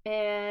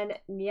and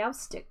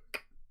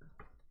Meowstick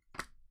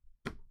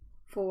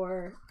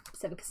for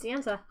 7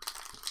 Costanza.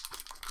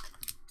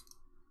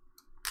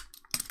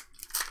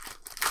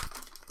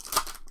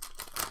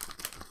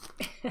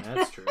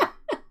 That's true.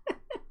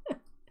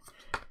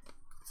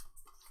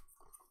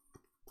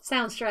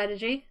 Sound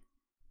strategy.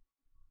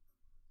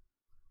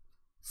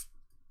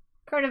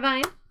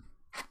 Cardivine.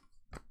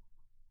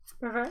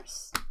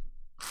 Reverse.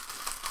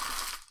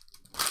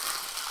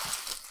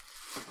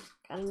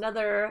 Got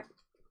another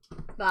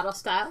Battle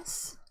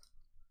Styles.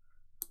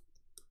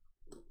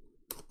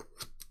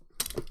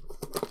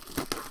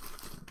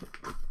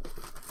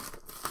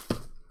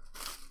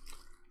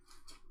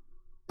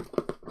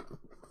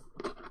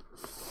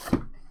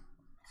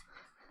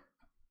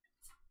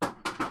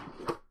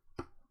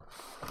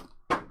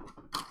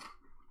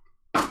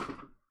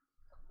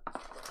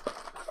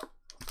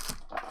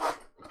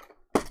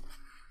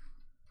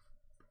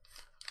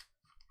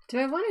 Do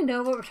I want to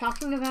know what we're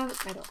talking about?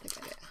 I don't think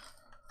I do.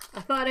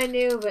 I thought I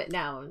knew, but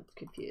now I'm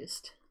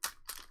confused.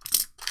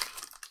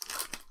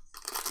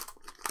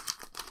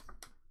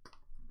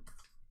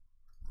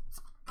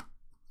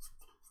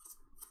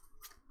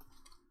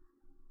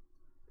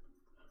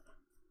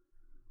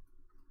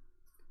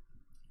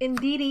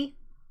 Indeedee,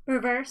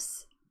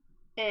 reverse,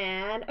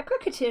 and a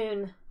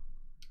Cricketune,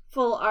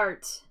 full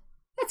art.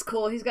 That's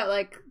cool. He's got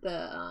like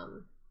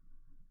the,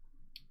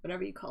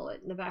 whatever you call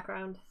it in the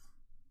background.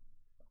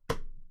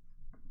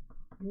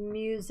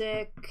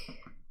 Music,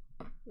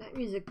 not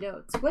music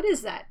notes. What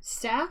is that?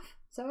 Staff?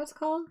 Is that what it's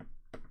called?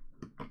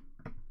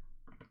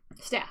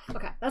 Staff.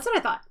 Okay, that's what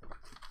I thought.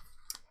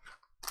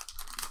 At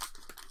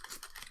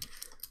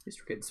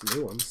least we're getting some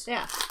new ones.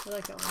 Yeah, I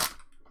like that one.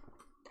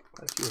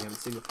 Quite a few we haven't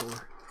seen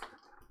before.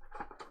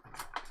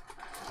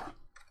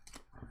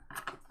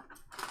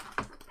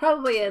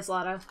 Probably is,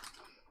 Lotta.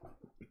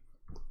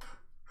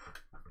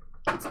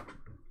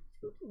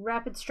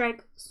 Rapid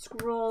Strike,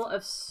 Scroll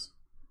of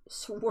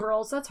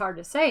Swirls, that's hard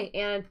to say,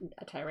 and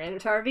a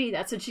Tyranitar V.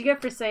 That's what you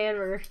get for saying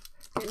we're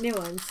getting new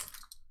ones.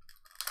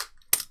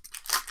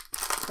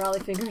 Probably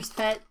Fingers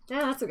Pet.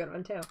 Yeah, that's a good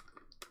one too.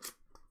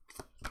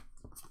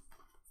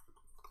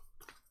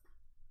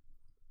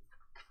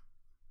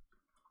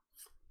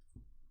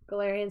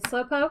 Galarian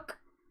Slowpoke.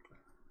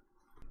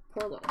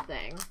 Poor little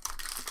thing.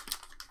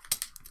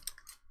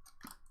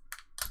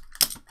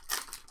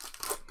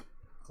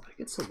 Why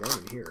get so warm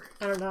in here?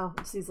 I don't know.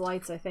 It's these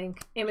lights, I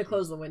think. And we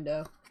close the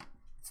window.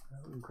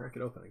 Crack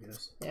it open, I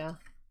guess. Yeah.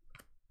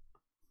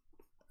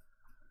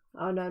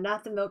 Oh no,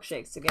 not the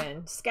milkshakes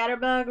again.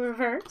 Scatterbug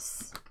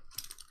reverse.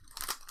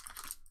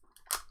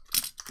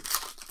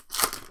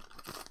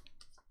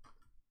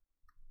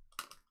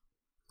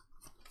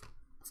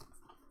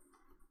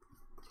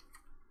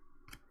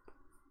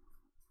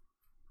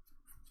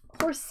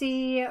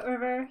 Horsey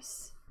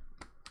reverse.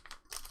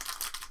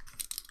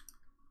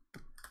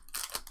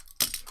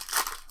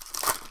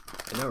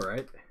 I know,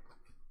 right?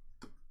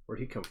 Where'd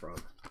he come from?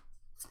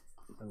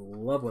 I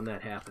love when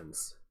that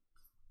happens.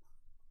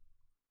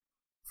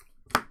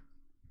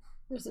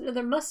 There's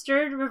another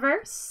mustard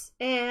reverse.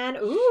 And,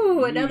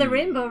 ooh, another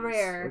rainbow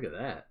rare. Look at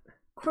that.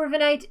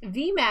 Corviknight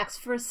VMAX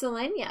for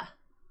Selenia.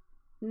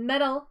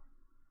 Metal.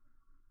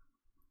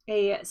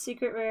 A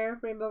secret rare,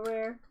 rainbow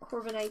rare,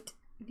 Corviknight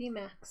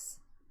VMAX.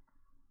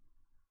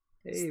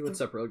 Hey,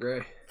 what's up, Real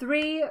Gray?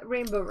 3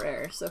 rainbow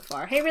rares so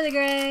far. Hey, Really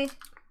Gray.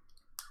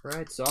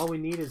 Alright, so all we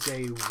need is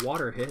a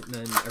water hit, and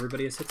then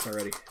everybody has hits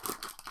already.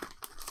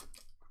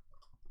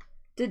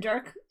 Did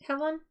Dark have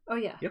one? Oh,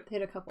 yeah. Yep. They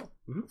had a couple.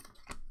 Mm-hmm.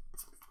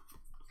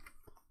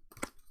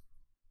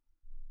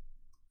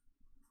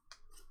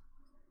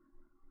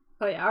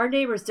 Oh, yeah. Our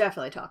neighbors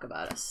definitely talk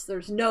about us.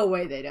 There's no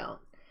way they don't.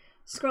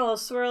 Scroll of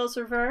Swirls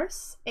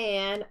reverse.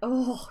 And,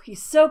 oh,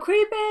 he's so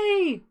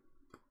creepy!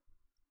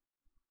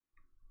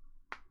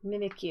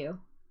 Mimikyu.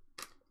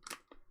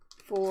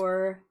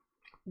 For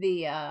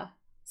the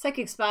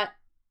Psychic Spot,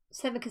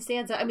 7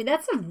 Costanza. I mean,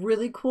 that's a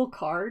really cool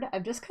card.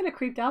 I'm just kind of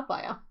creeped out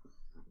by him.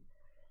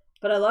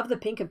 But I love the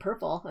pink and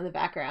purple in the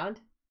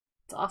background.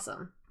 It's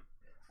awesome.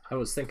 I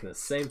was thinking the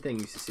same thing,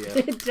 UCCF.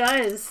 It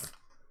does.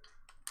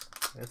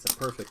 That's a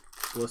perfect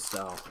bliss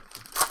style.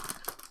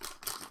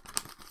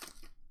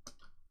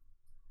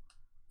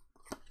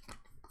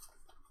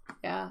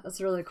 Yeah,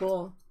 that's really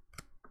cool.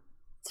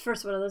 It's the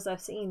first one of those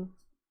I've seen.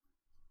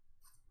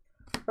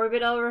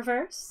 Orbital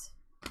reverse.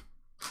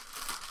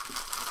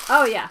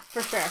 Oh yeah,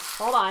 for sure.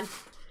 Hold on.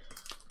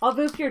 I'll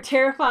boop your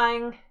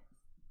terrifying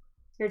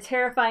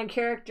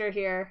character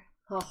here.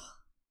 Oh.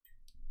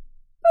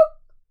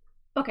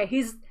 Boop. Okay,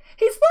 he's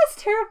less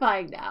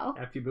terrifying now.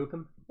 After you boop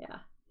him? Yeah.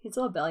 His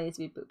little belly needs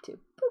to be booped too.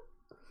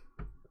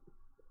 Boop.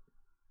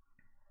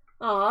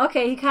 Oh,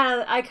 okay,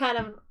 I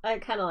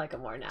kinda like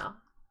him more now.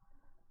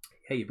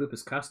 Hey, you boop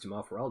his costume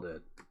off, we're all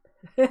dead.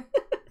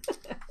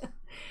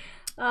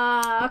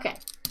 Okay.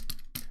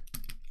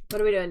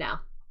 What are we doing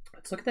now?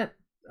 Let's look at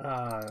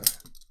that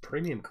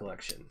premium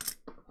collection.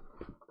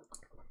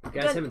 You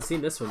guys haven't seen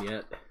this one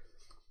yet.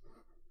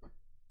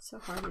 It's so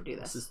hard to do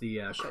this. This is the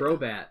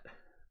Crobat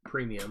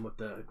premium with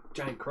the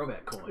giant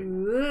Crobat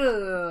coin.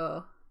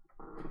 Ooh.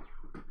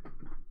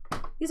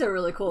 These are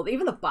really cool.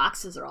 Even the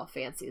boxes are all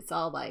fancy. It's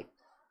all like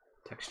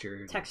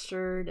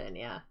textured and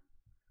yeah.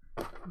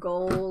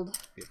 Gold.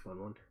 Be a fun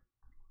one.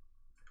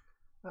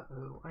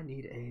 Uh-oh, I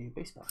need a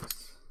base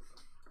box.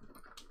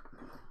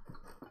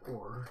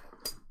 Or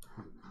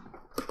I'm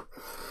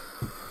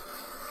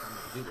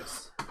gonna do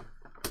this.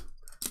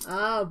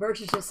 Oh,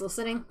 Birch is just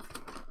listening.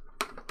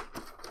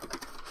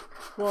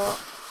 Well,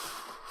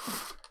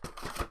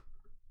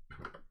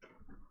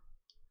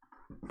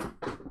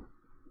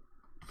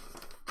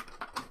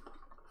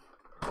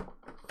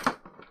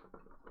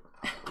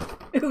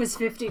 it was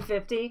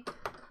 50-50.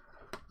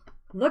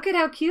 Look at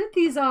how cute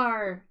these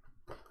are.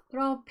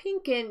 They're all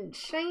pink and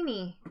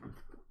shiny.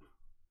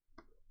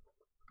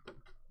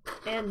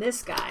 And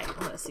this guy. I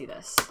want to see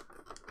this.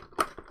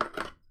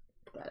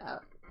 Get that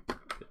out.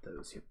 Get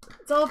those here.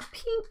 It's all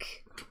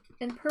pink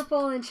and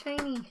purple and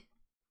shiny.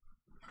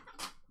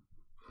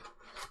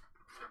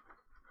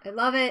 I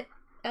love it.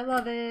 I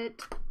love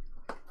it.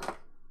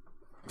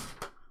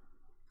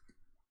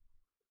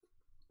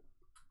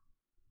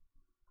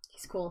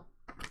 He's cool.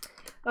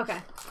 Okay,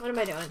 what am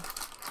I doing?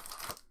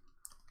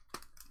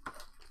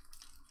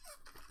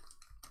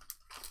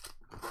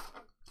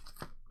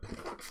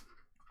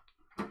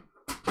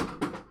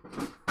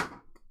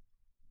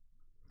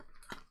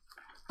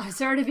 I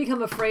started to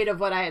become afraid of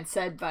what I had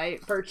said by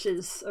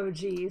Birch's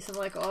OGs. I'm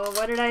like, oh,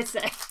 what did I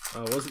say?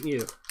 Oh, it wasn't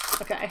you.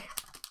 Okay.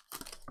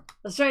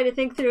 I was trying to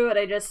think through what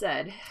I just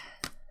said.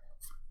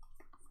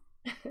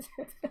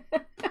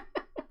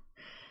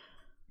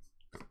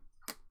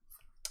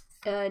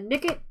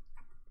 Nickit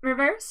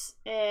reverse.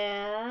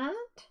 And...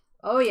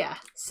 oh yeah.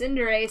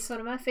 Cinderace, one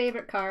of my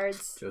favorite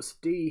cards. Joseph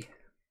D.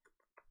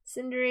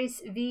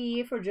 Cinderace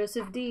V for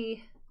Joseph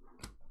D.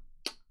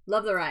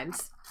 Love the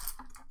rhymes.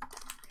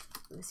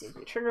 Let me see if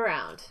we turn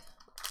around.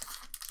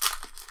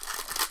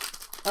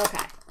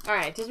 Okay.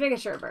 Alright, just making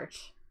sure,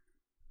 Birch.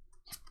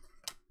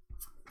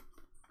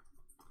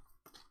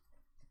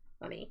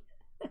 Funny.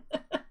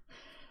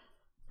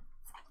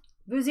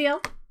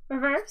 Buziel,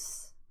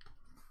 reverse.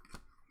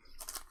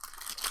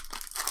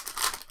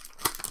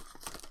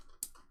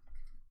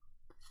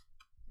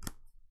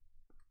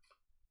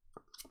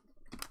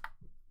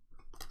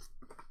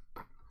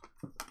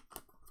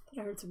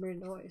 I heard some weird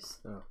noise.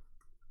 Oh.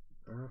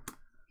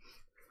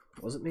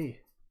 Wasn't me.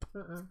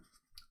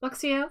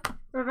 Luxio,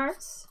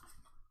 reverse.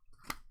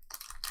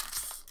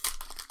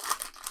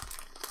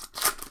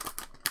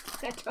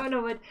 I don't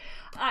know what...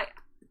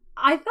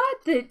 I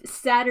thought that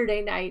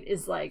Saturday night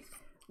is like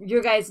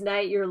your guys'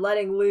 night, you're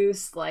letting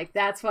loose, like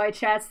that's why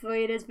chat's the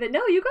way it is. But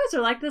no, you guys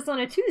are like this on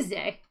a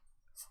Tuesday.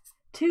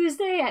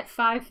 Tuesday at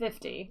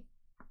 5:50.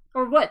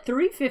 Or what,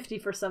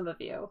 3:50 for some of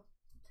you.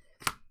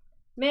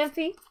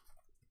 Manphy?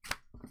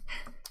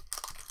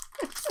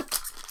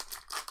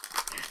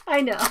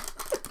 I know.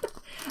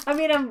 I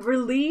mean, I'm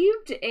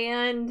relieved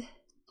and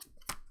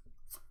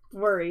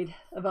worried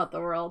about the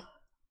world.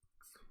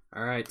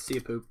 All right, see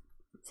ya, poop.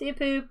 See ya,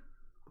 poop.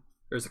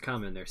 There's a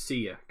comma in there.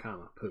 See ya,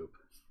 comma, poop.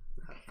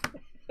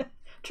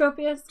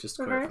 Tropius, Just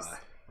to reverse.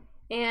 clarify.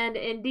 And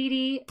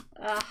Indeedee,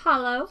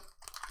 hollow.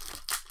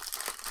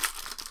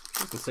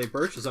 I was gonna say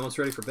Birch is almost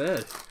ready for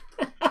bed.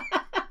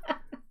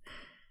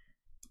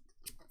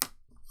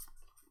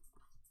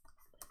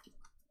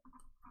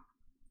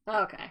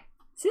 Okay.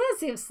 See, that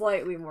seems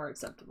slightly more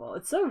acceptable.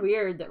 It's so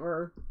weird that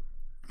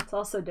it's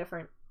all so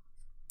different.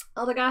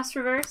 Eldegoss,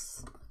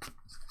 reverse.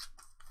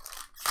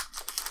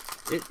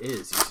 It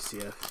is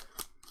UCCF.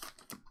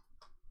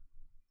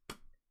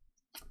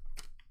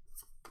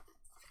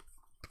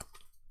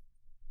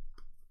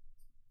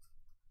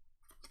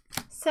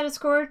 Set of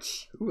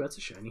Scorch. Ooh, that's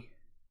a shiny.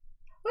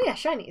 Oh yeah,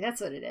 shiny. That's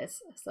what it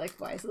is. It's like,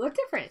 why does it look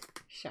different?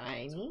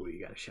 Shiny. Ooh,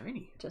 you got a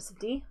shiny. Joseph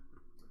D.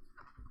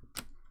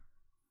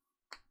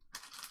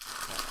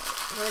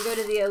 Want to go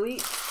to the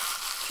Elite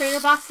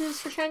Trainer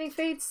boxes for Shiny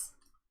Fates?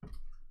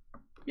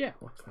 Yeah,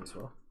 well, might as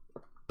well.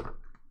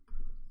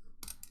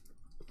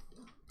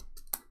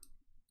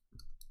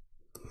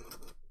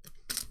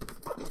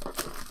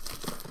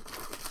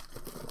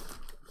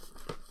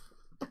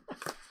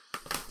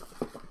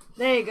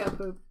 There you go,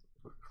 Poop.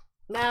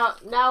 Now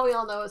we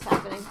all know what's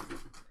happening.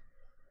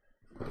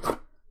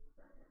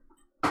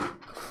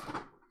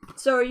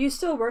 So are you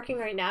still working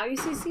right now,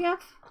 UCCF?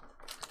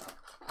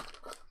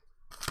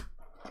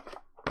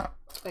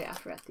 Oh yeah, I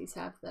forgot these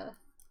have the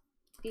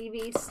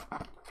EVs.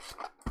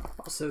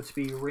 Also to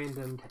be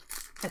randomed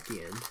at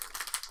the end.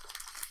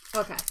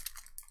 Okay.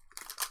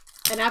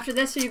 And after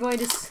this, are you going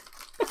to...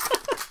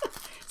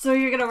 So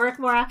you're going to work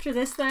more after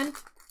this then?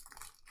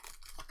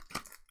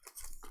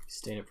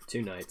 Staying up for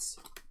 2 nights.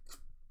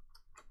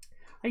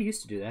 I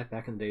used to do that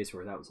back in the days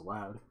where that was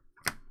allowed.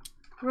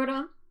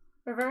 Rodon,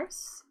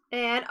 reverse.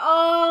 And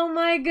oh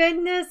my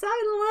goodness,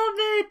 I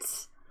love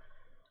it!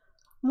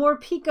 More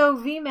Pico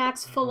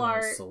VMAX full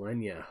art.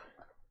 Selenia.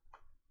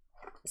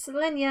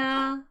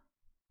 Selenia.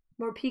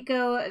 More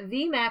Pico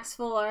VMAX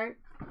full art.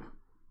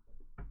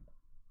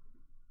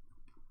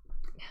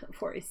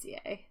 For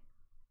ACA.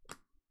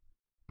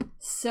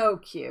 So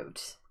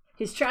cute.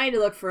 He's trying to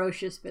look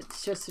ferocious, but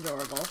it's just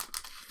adorable.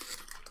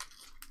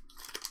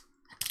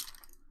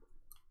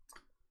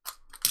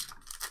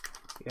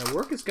 Yeah,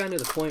 work has gotten to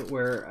the point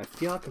where I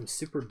feel like I'm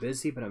super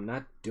busy, but I'm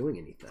not doing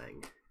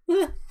anything.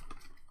 You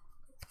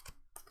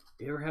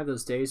ever have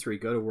those days where you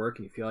go to work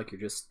and you feel like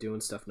you're just doing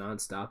stuff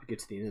nonstop? You get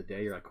to the end of the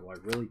day, you're like, well, I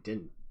really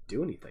didn't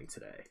do anything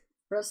today.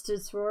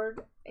 Rusted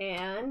Sword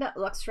and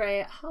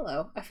Luxray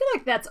Hollow. I feel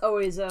like that's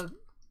always a...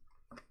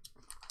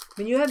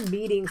 When you have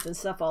meetings and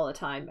stuff all the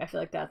time, I feel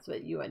like that's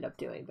what you end up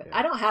doing. But yeah.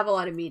 I don't have a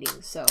lot of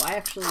meetings, so I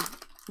actually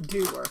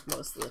do work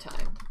most of the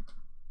time.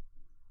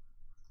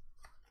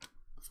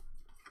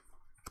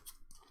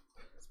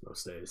 It's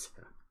most days.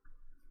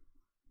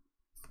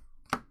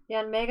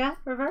 Yan Mega,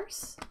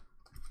 reverse.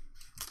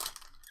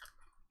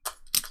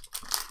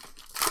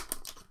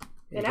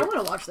 And I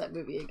want to watch that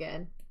movie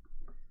again.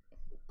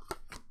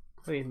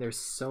 I mean, there's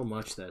so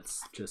much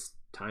that's just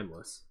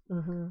timeless.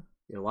 Mm-hmm.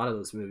 You know, a lot of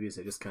those movies,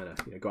 they just kind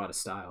of go out of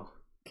style.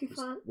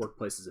 Fun.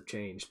 Workplaces have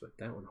changed, but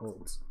that one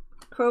holds.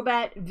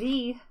 Crobat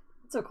V.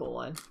 That's a cool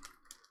one.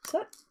 Is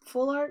that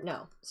full art?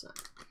 No, it's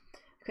not.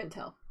 I couldn't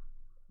tell.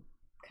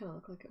 Kind of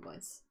looked like it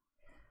was.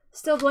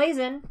 Still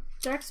blazing.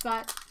 Dark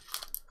Spot.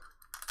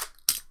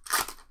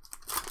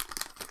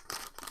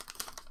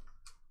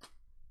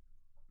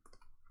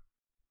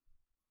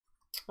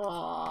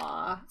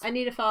 Aww. I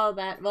need to follow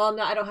that. Well,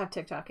 no, I don't have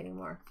TikTok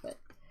anymore, but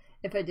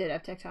if I did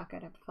have TikTok,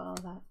 I'd have to follow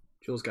that.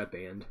 Jules got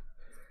banned.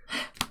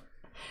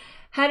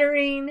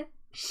 Hatterene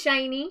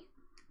Shiny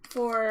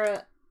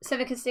for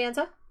Seven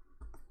Costanza.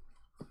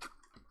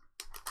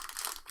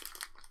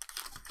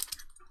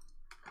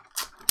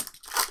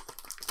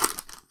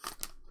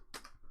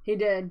 He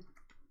did.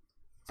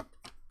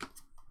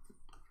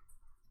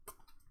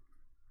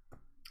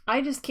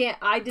 I just can't.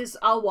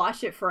 I'll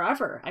watch it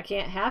forever. I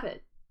can't have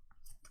it.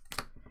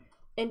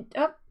 And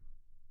up.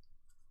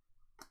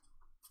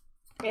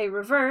 A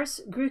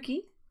reverse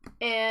Grookey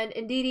and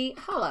Indeedee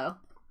Hollow.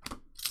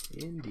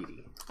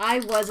 Indeedee.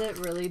 I wasn't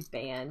really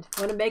banned.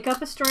 Want to make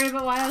up a story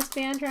about why I was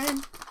banned,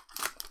 Ryan?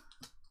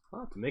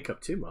 I'll have to make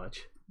up too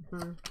much.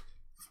 Mm-hmm.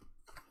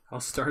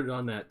 I'll start it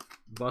on that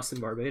bus in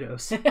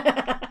Barbados.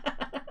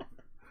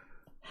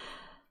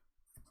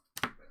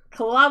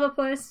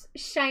 Calabopus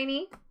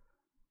Shiny.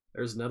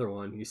 There's another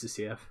one,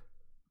 UCCF.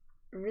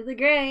 Really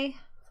gray.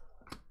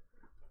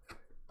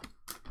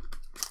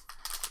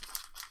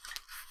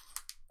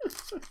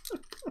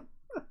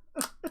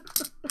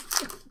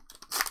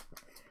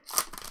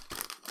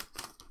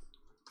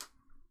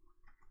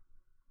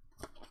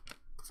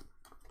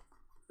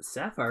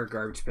 Sapphire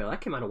Garbage Pail,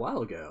 that came out a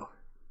while ago.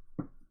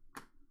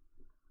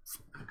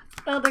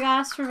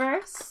 Eldegoss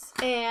reverse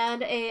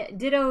and a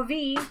Ditto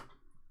V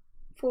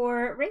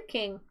for Rain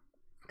King.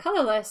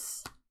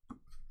 Colorless.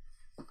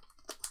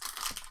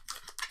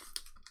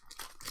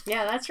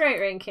 Yeah, that's right,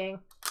 Rain King.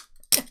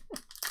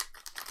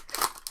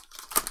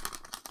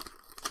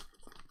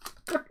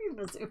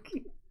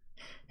 Mizuki.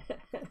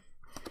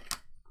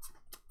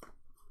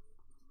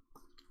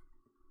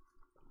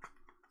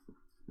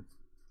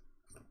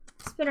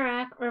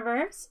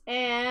 reverse.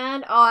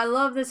 And, oh, I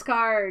love this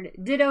card.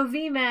 Ditto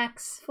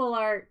VMAX, full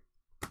art.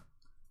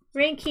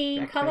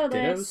 Ranking,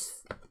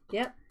 colorless.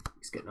 Yep.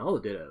 He's getting all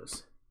the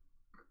dittos.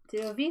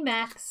 Ditto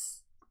VMAX.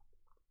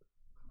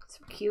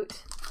 So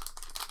cute.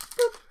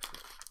 Boop.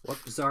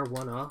 What bizarre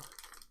one-off?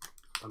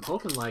 I'm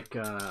hoping like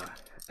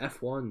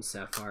F1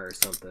 Sapphire or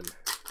something.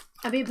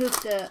 I mean,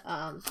 boop the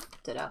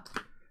ditto.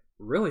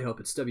 Really hope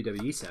it's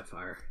WWE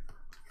Sapphire.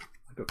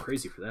 I'd go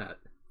crazy for that.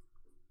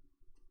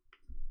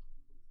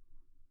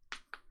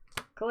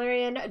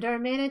 Galarian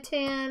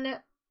Darmanitan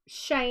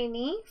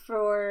Shiny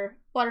for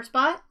Water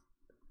Spot.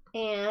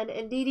 And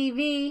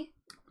DDV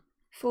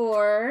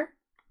for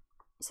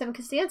 7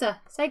 Costanza,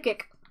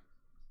 Sidekick.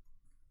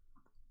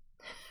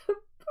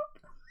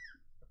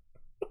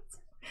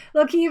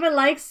 Look, he even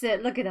likes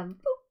it. Look at him.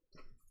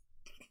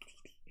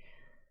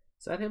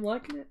 Is that him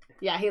liking it?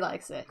 Yeah, he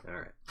likes it.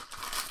 Alright.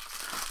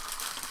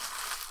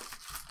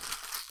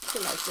 He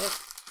likes it.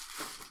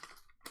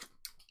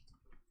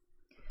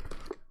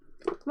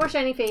 More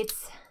shiny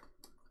fates.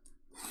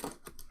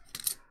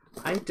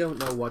 I don't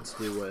know what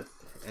to do with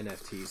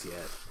NFTs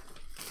yet.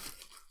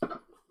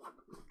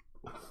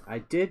 I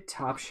did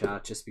Top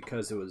Shot just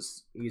because it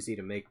was easy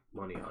to make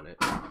money on it.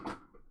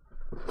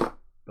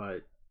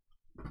 But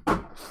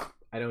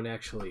I don't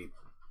actually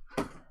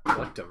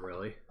collect them,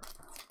 really.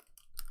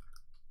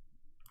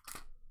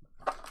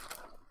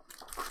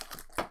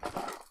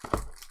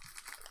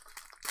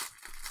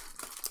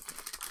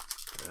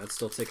 I'd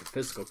still take a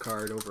physical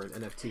card over an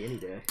NFT any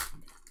day.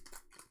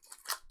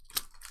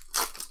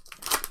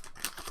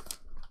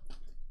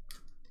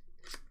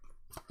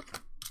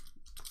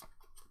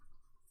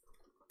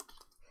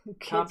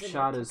 Top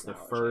Shot is the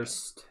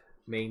first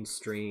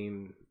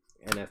mainstream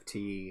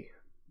NFT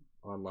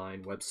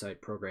online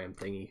website program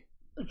thingy.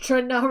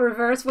 Trend now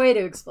reverse way to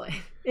explain.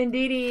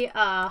 Indeedy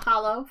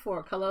Hollow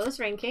for colorless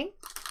ranking.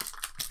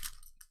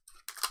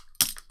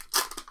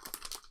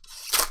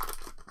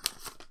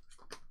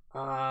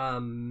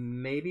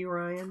 Maybe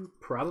Ryan.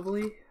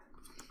 Probably.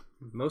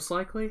 Most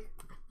likely.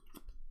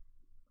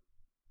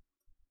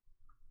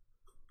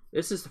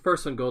 This is the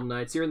first one, Golden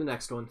Knights. You're in the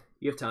next one.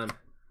 You have time.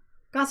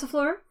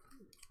 Gossifleur.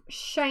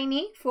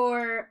 Shiny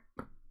for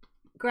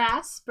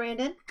Grass,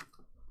 Brandon.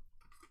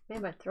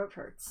 Man, my throat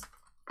hurts.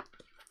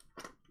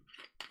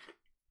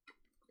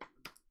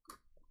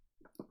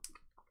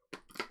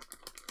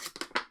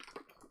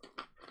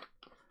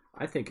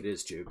 I think it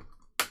is Jude.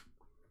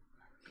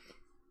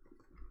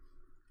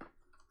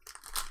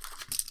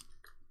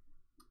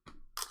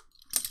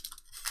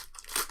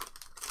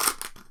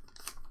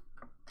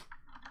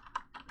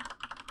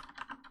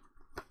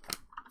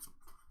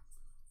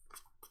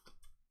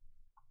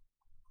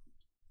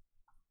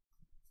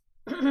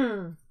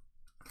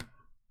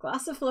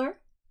 Gossifleur,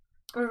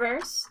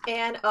 reverse,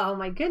 and oh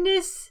my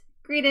goodness,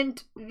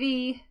 Greedent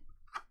V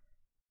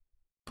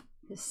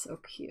is so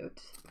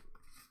cute.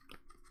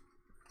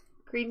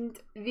 Greedent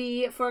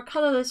V for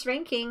colorless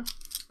ranking.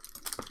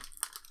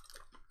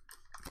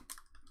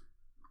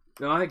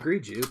 No, I agree,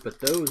 Jude,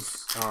 but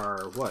those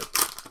are what?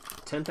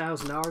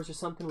 $10,000 or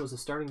something was the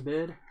starting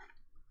bid?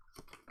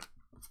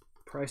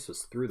 Price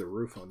was through the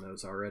roof on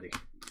those already.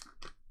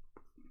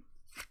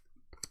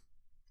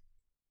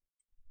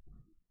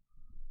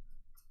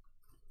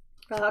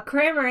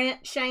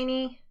 Cramorant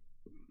Shiny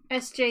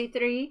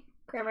SJ3.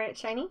 Cramorant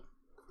Shiny.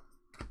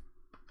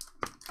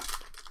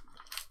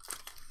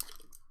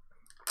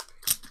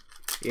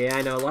 Yeah,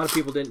 I know. A lot of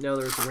people didn't know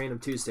there was a Random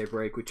Tuesday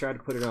break. We tried to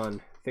put it on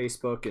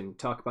Facebook and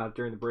talk about it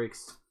during the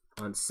breaks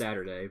on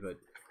Saturday, but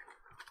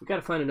we got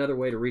to find another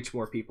way to reach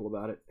more people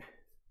about it.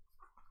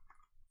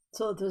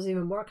 So there's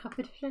even more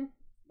competition.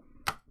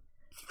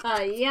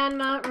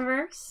 Yanma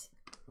reverse.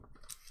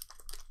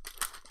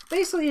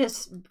 Basically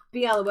just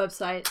be on the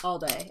website all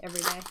day, every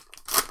day.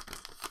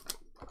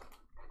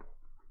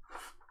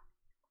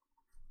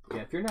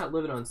 Yeah, if you're not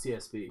living on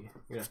CSB,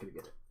 you're not going to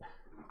get it.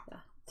 Yeah,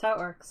 that's how it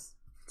works.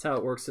 That's how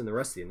it works in the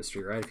rest of the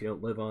industry, right? If you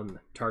don't live on the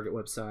Target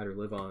website or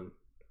live on...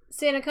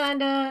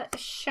 Sandaconda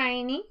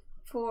Shiny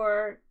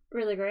for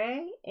Really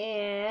Gray.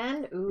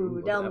 And,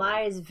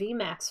 Delmai's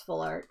VMAX Full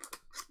Art.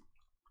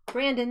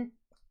 Brandon.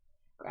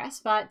 Grass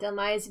Spot,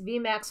 Delmai's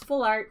VMAX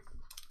Full Art.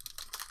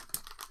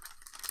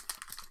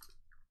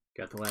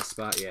 Got the last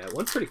spot. Yeah, it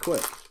went pretty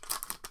quick.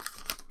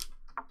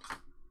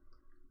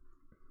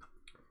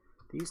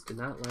 These did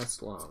not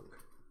last long.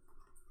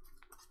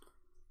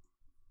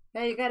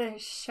 Yeah, you got a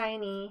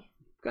shiny.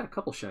 Got a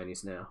couple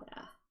shinies now.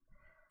 Yeah.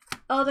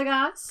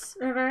 Eldegoss,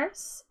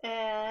 reverse.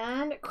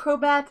 And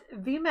Crobat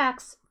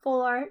VMAX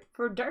Full Art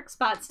for Dark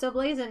Spot, still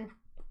blazing.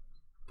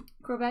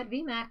 Crobat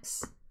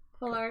VMAX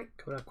Full Art.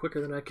 Coming out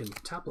quicker than I can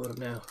top load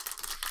them now.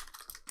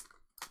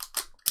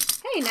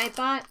 Hey,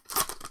 Nightbot.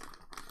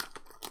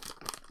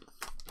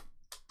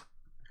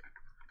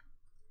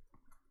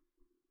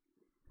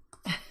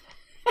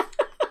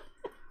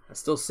 I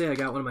still say I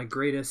got one of my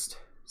greatest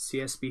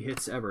CSB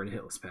hits ever in a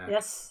hitless pack.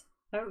 Yes,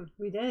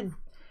 we did.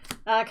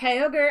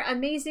 Kyogre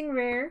Amazing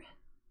Rare.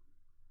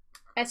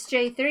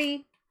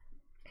 SJ3.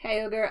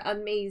 Kyogre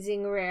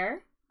Amazing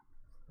Rare.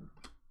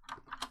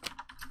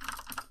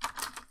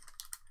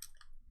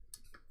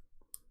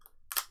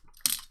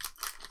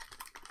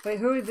 Wait,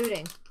 who are we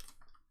booting?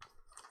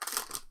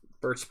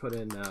 Birch put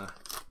in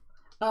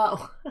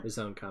Oh. his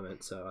own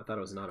comment, so I thought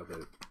it was an auto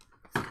boot.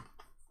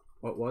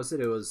 What was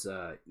it? It was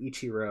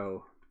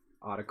Ichiro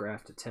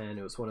autographed to 10.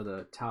 It was one of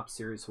the top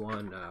series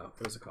one.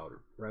 What is it called?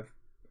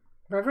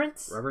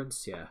 Reverence?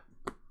 Reverence, yeah.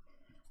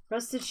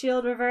 Rusted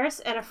Shield reverse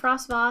and a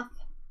Frostmoth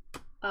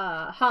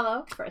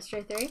hollow for a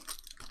straight 3.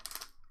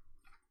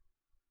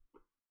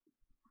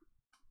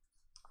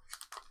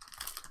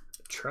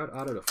 Trout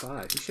auto to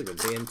 5. He should have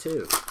been banned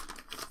too.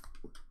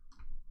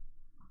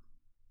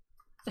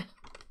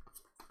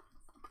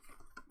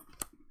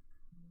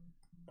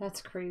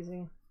 That's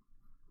crazy.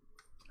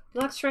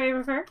 Luxray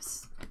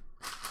reverse.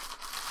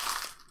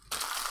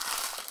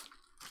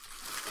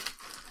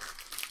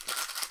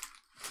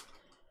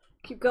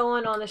 Keep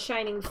going on the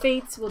Shining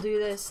Fates. We'll do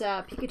this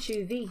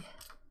Pikachu V.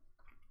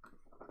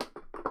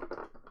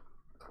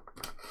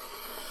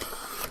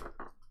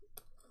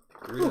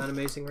 Really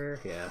amazing rare?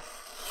 Yeah.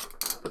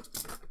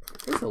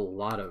 There's a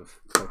lot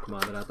of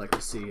Pokemon that I'd like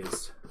to see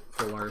as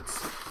full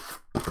arts.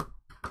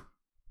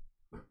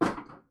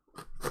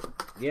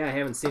 Yeah, I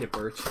haven't seen it,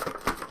 Birch.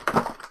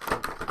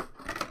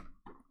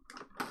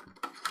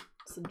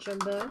 Some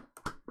Jumbo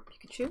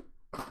Pikachu.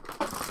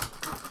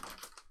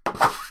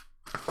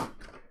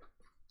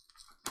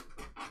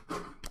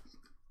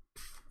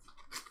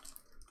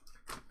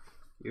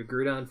 You a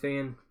Groudon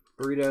fan,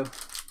 Burrito?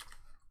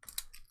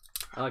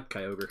 I like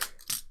Kyogre.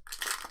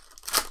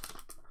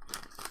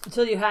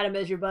 Until you had him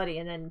as your buddy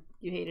and then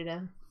you hated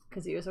him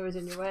because he was always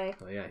in your way.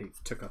 Oh yeah, he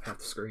took up half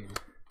the screen.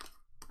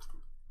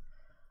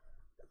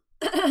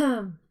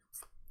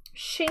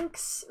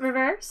 Shinx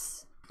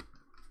reverse.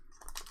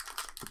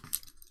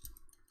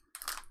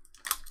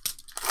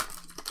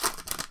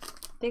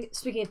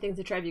 Speaking of things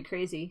that drive you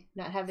crazy,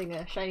 not having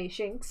a shiny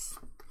Shinx.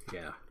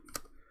 Yeah.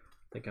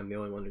 I think I'm the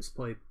only one who's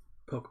played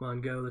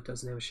Pokemon Go that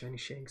doesn't have a shiny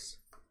Shinx.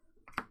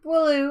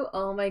 Wooloo,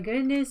 oh my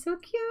goodness, so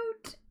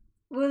cute.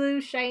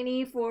 Wooloo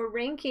shiny for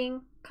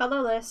ranking,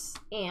 colorless,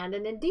 and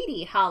an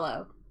Indeedee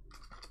hollow.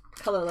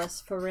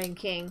 Colorless for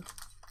ranking.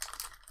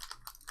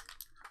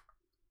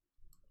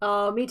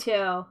 Oh, me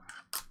too.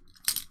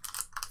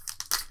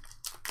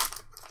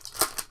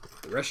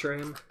 The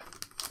Reshiram.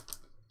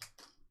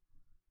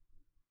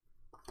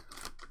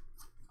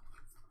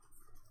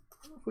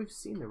 I don't know if we've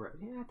seen the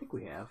yeah, I think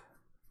we have.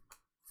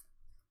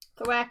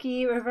 The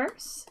Wacky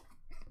reverse.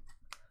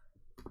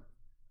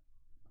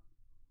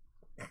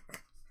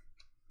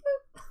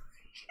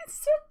 She's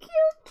so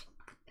cute.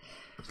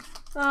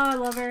 Oh, I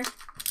love her.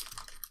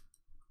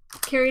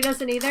 Carrie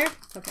doesn't either?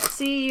 Okay,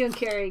 see, you and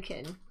Carrie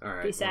can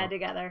be sad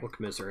together. We'll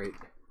commiserate.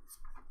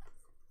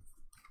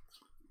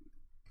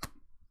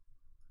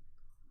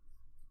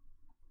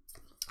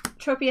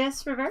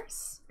 Tropius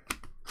reverse.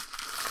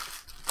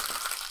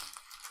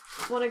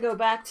 Want to go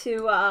back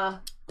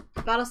to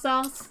battle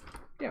styles?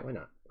 Yeah, why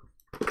not?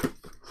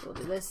 So we'll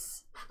do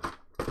this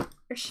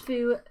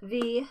Urshifu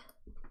V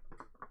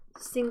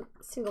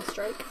single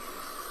strike.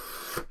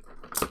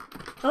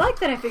 I like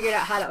that I figured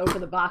out how to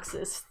open the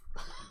boxes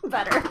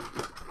better.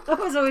 That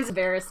was always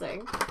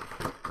embarrassing.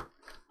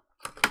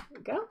 There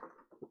we go.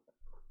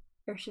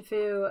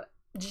 Urshifu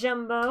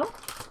Jumbo.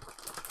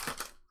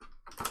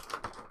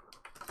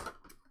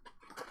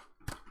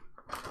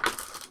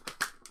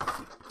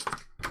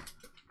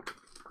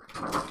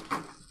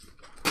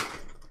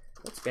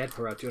 That's bad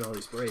for out doing all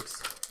these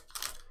breaks.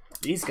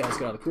 These guys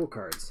got all the cool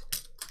cards.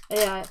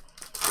 Yeah.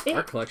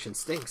 Our collection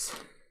stinks.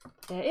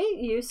 Yeah, it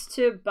used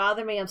to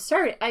bother me.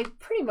 I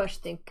pretty much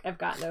think I've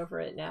gotten over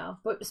it now.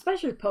 But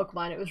especially with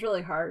Pokemon, it was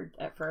really hard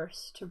at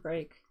first to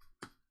break.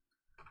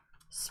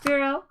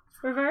 Spearow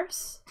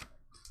reverse.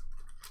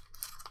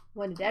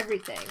 Wanted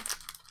everything.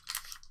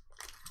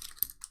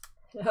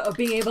 Oh,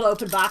 being able to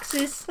open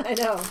boxes? I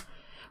know.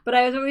 But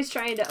I was always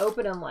trying to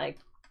open them like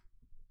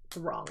the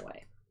wrong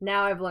way.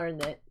 Now I've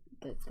learned that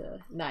the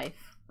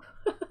knife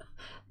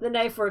the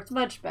knife works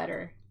much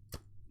better.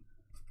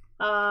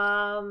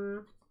 I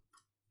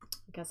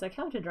guess I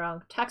counted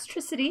wrong.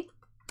 Toxtricity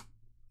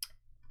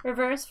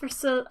reverse for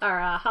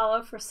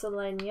hollow for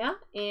Selenia,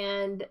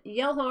 and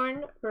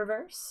Yellhorn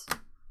reverse.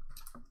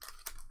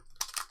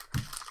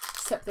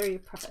 Step 3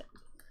 profit.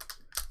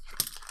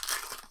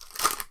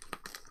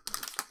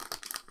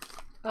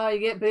 Oh, you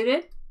get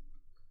booted?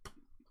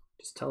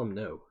 Just tell them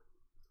no.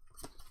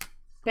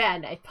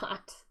 Bad night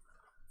pot.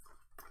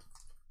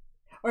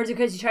 Or is it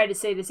because you tried to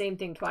say the same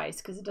thing twice?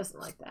 Because it doesn't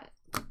like that.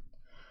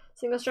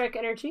 Single strike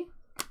energy.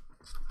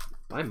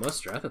 Buy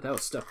mustard. I thought that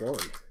was step 1.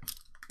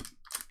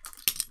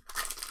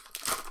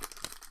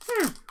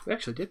 We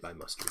actually did buy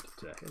mustard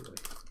today, didn't we?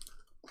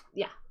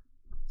 Yeah.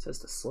 It says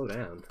to slow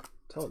down.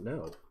 Tell it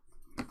no.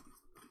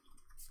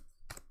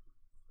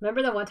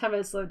 Remember the one time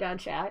I slowed down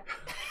chat?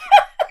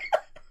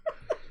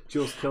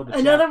 Jules killed the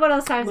chat. Another one of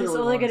those times it's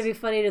only once. going to be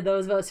funny to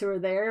those of us who were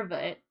there,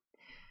 but...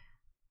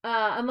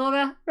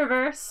 Emolga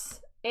reverse.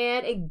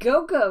 And a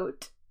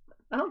Go-Goat.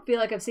 I don't feel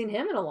like I've seen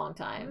him in a long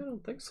I time.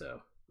 don't think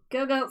so.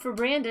 Go-Goat for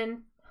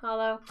Brandon.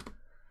 Hollow.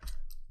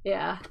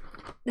 Yeah.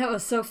 That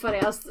was so funny.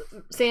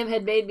 Sam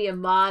had made me a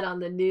mod on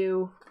the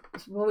new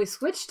when we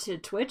switched to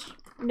Twitch,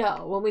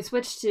 no, when we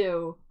switched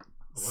to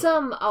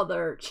some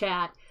other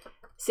chat,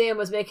 Sam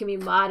was making me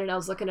mod, and I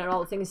was looking at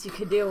all the things you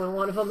could do, and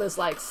one of them is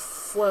like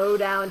slow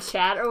down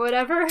chat or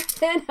whatever,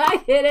 and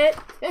I hit it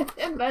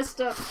and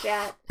messed up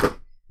chat.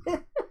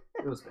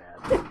 It was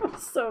bad. It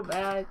was so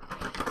bad.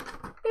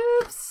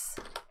 Oops.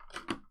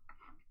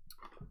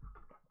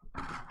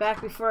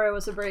 Back before I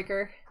was a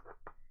breaker.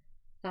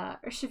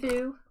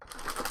 Urshifu.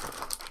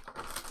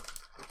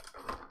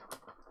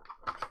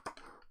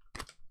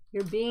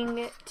 You're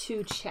being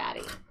too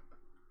chatty.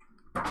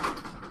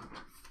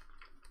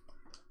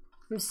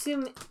 I'm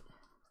assuming...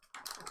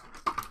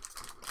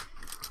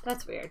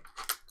 That's weird.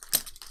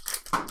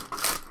 I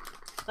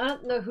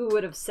don't know who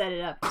would have set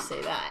it up to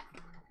say that.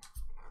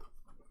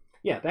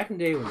 Yeah, back in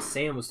the day when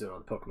Sam was doing all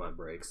the Pokemon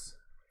breaks,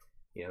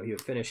 you know, he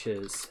would finish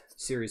his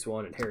Series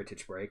 1 and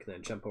Heritage break and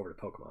then jump over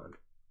to Pokemon.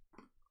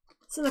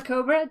 So the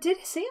Cobra, did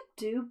Sam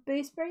do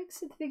base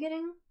breaks at the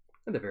beginning?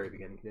 At the very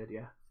beginning he did,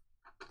 yeah.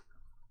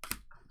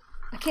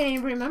 I can't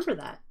even remember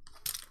that.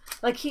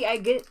 Like, I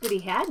get that he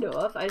had to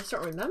have, I just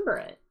don't remember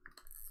it.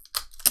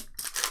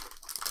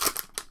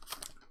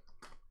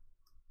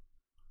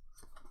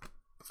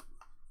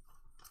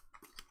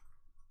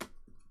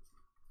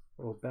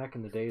 Well, back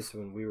in the days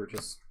when we were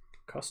just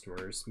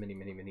customers many,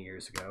 many, many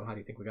years ago, how do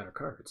you think we got our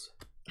cards?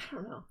 I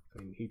don't know. I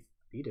mean,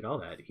 he did all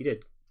that. He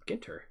did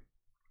Ginter.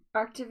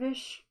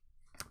 Arctivish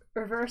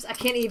reverse? I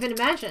can't even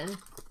imagine.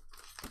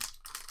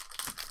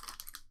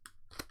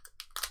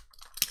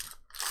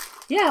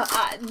 Yeah,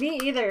 me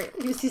either.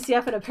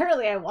 UCCF, and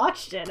apparently I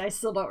watched it. I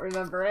still don't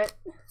remember it.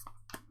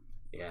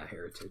 Yeah,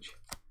 Heritage.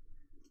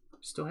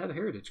 Still had a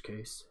Heritage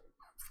case.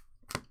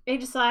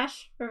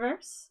 Aegislash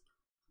reverse.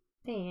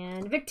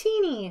 And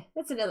Victini.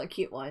 That's another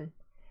cute one.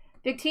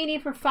 Victini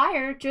for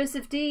fire.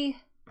 Joseph D.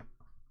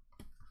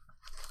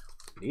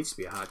 Needs to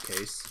be a hot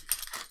case.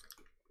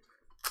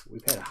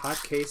 We've had a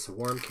hot case, a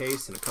warm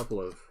case, and a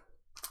couple of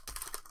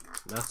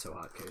not so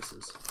hot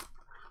cases.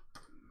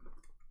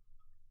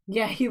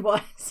 Yeah, he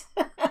was.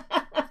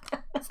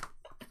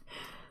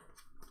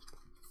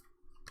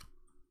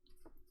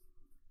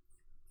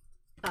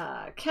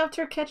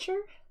 Counter catcher.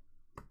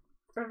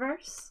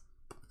 Reverse.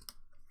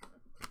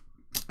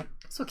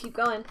 So keep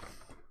going.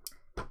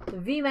 The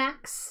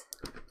VMAX.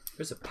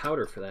 There's a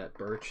powder for that,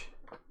 Birch.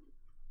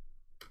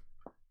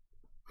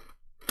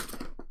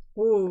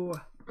 Ooh.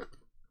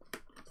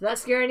 Did that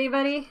scare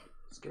anybody?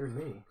 Scared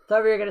me.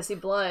 Thought we were gonna see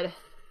blood.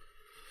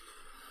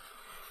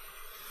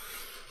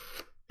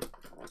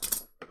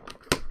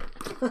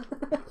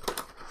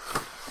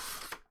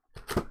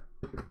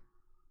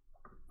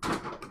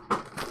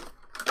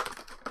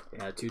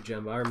 Yeah, 2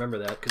 Jumbo. I remember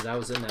that because I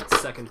was in that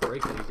second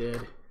break that he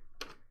did.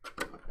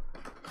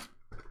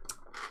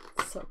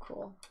 So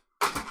cool.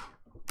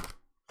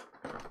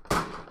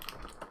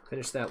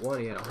 Finished that one,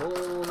 he had a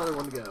whole other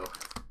one to go.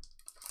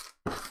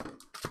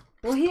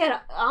 Well, he had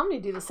Omni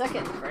do the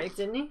second break,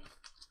 didn't he?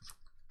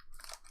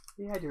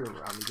 Yeah, I do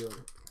remember Omni doing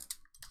it.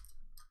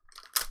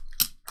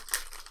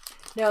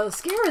 No, the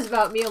scare was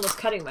about me almost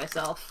cutting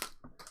myself.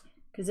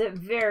 Because it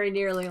very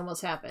nearly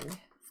almost happened.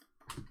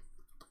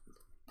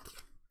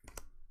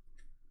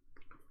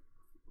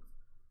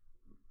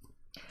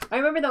 I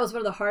remember that was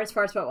one of the hardest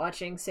parts about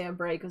watching Sam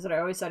break, was that I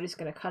always thought he was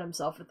going to cut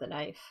himself with the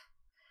knife.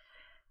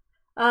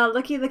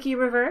 Licky Licky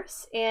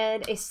reverse,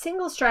 and a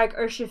single strike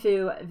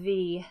Urshifu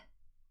V.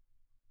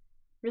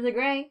 Really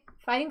gray.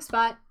 Fighting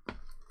spot.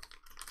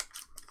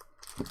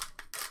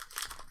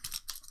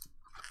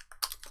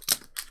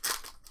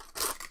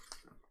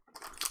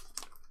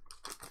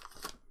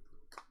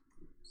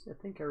 So I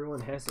think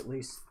everyone has at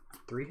least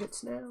 3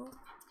 hits now.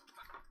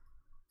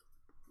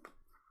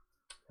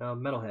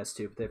 Metal has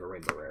 2, but they have a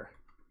rainbow rare.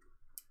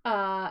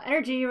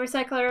 Energy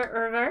Recycler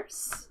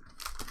reverse.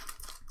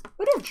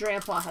 What if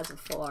Drampa has a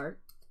full art?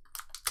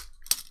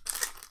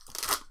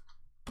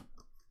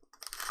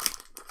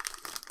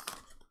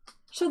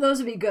 Sure, those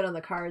would be good on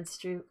the cards,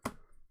 Drew.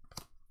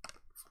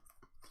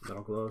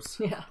 Metal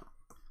gloves. Yeah.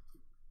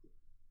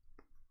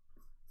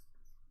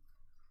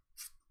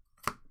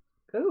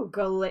 Ooh,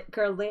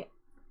 Galarian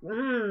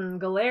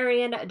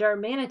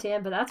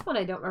Darmanitan, but that's one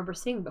I don't remember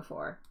seeing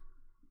before.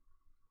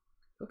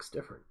 Looks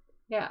different.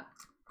 Yeah.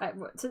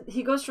 So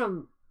he goes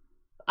from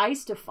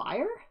ice to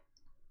fire?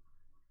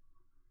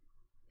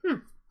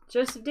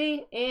 Joseph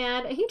D.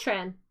 And a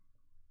Heatran.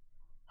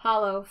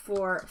 Hollow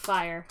for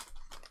fire.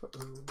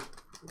 Uh-oh.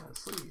 Yeah,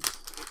 sleeves.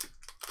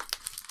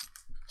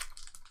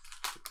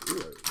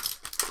 Really?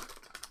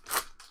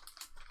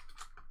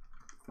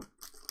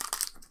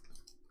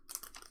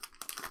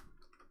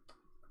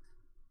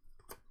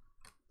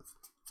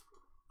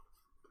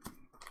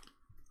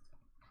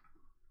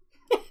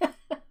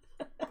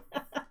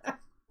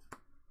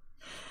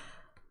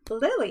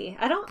 Lily.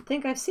 I don't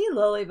think I've seen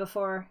Lily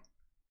before.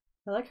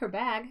 I like her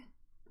bag.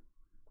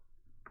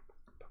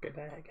 Pocket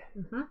bag.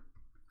 Mm-hmm.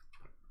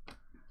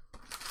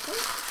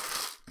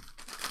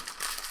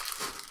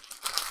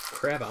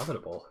 Crab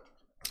Abominable.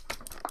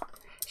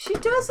 She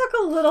does look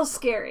a little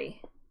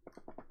scary.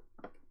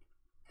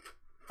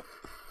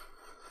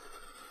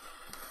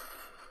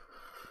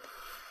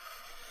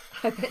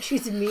 I bet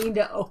she's mean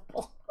to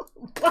Opal.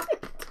 What?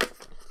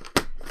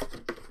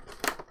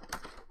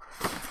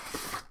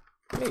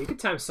 Yeah, you could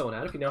time someone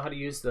out if you know how to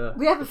use the.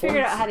 We haven't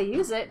figured out how to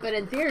use it, but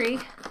in theory.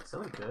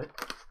 Someone could.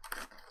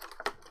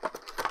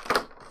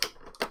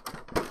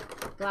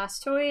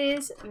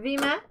 Blastoise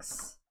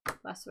VMAX.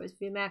 Blastoise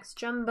VMAX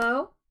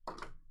Jumbo.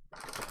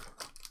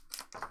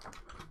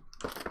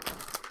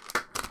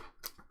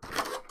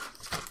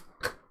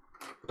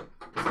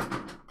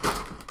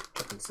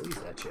 Chucking cities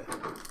at you.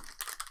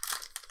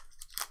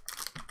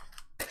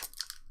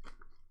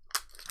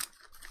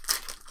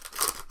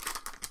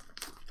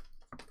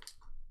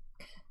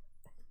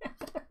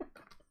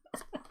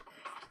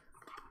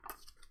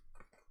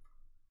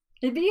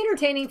 It'd be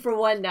entertaining for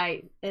one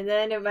night, and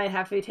then it might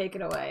have to be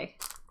taken away.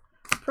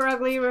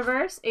 Perugly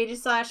Reverse,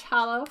 Aegislash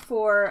Hollow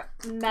for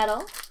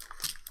Metal.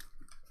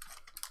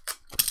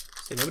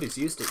 See, nobody's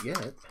used it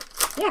yet.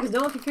 Yeah, because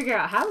no one can figure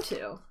out how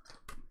to.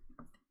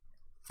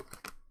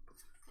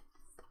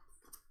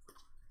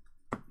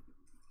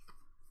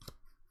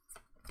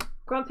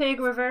 Grumpig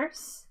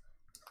Reverse.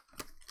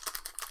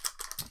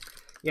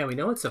 Yeah, we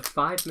know it's a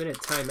 5-minute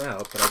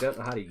timeout, but I don't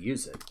know how to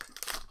use it.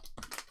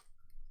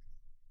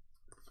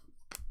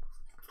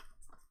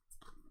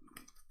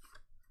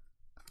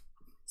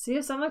 See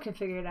if someone can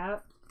figure it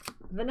out.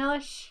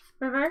 Vanillish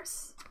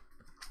Reverse.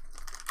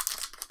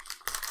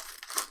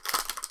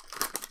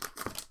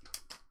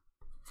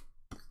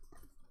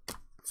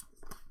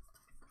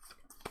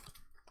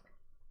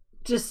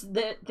 Just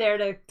there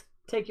to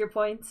take your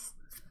points.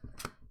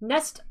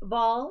 Nest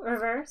Ball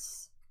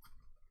Reverse.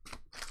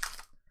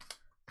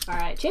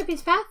 Alright,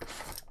 Champion's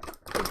Path.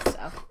 Good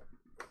stuff.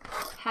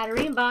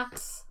 Hatterene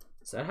Box.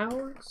 Is that how it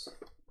works?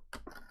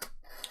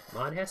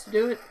 Mod has to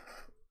do it?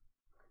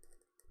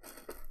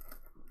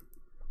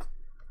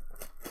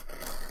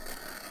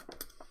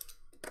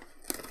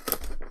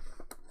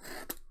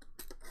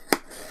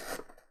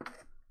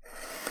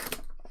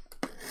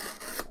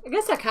 I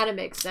guess that kind of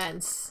makes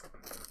sense.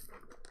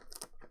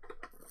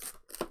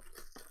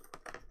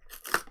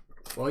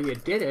 Well, you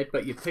did it,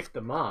 but you picked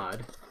the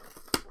mod.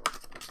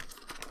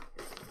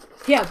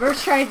 Yeah,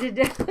 Burst tried to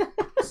do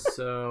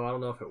So, I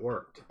don't know if it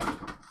worked.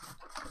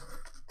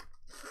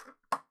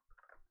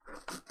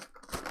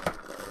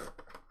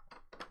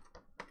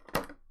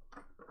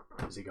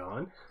 Is he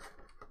gone?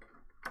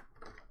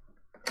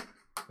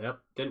 Yep,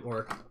 didn't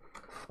work. I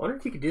wonder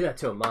if you could do that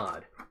to a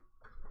mod.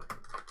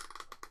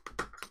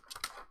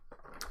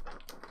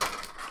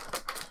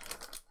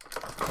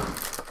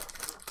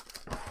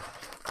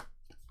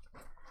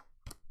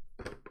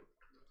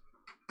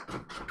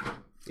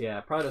 Yeah,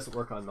 it probably doesn't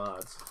work on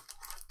mods.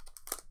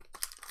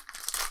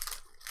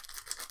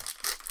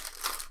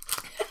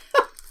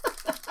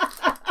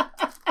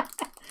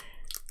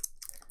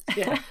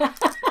 Yeah.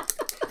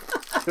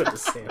 Do it the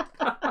same.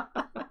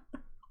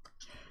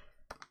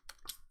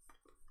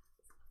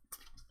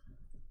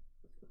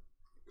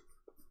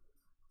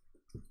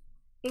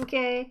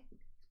 Inkay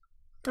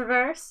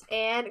Reverse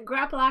and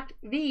Grapploct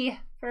V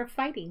for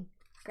fighting.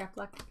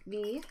 Grapploct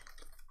V.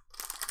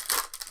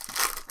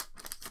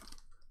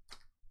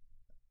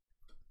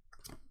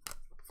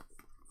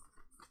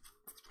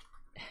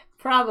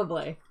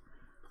 Probably.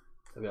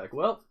 I'll be like,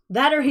 well.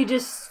 That or he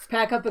just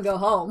pack up and go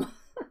home.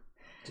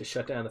 Just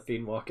shut down the feed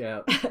and walk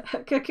out.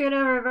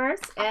 Kakuna Reverse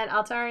and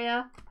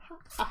Altaria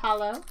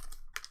Hollow.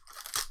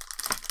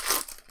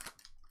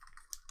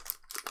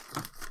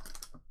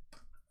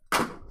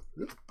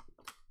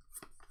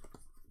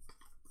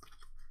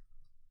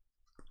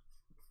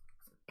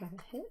 Got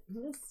a hit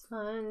in this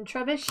one.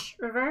 Trubbish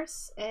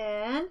Reverse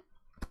and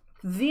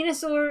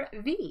Venusaur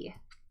V.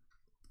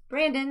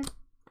 Brandon.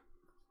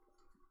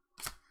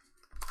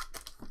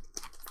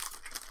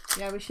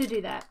 Yeah, we should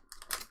do that.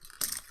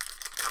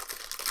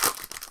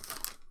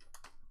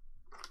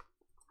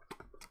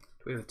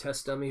 Do we have a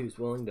test dummy who's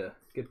willing to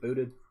get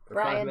booted for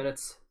Brian. 5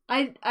 minutes?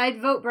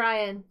 I'd vote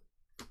Brian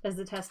as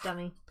the test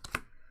dummy.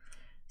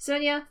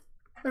 Sonia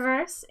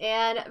Reverse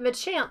and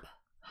Machamp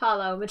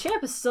Hollow.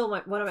 Machamp is still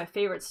one of my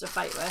favorites to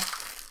fight with.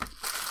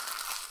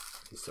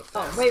 He's so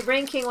fast. Oh, wait,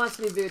 Rain King wants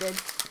to be booted.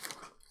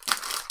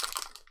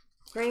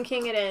 Rain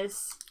King it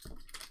is.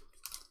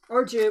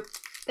 Or Jupe.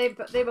 They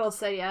both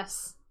say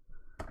yes.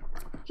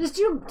 Just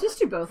do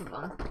both of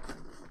them.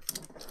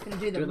 Gonna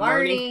do the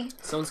Marnie.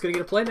 Someone's gonna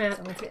get a playmat.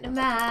 Someone's getting a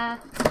mat.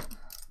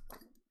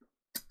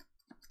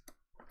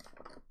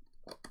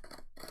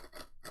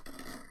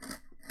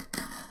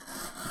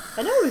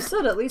 I know we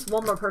still had at least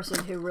one more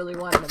person who really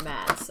wanted a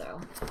mat, so.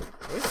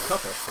 There's a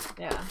couple.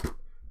 Yeah.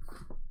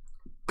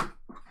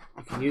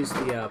 You can use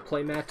the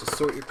playmat to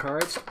sort your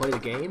cards, to play the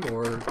game,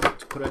 or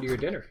to put under your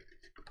dinner.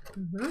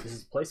 Mm-hmm. This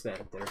is a placemat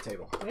at dinner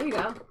table. There you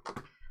go.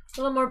 A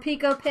little more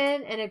Pico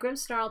pin and a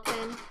Grimmsnarl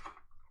pin.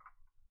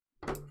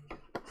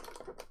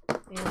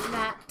 And a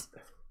mat.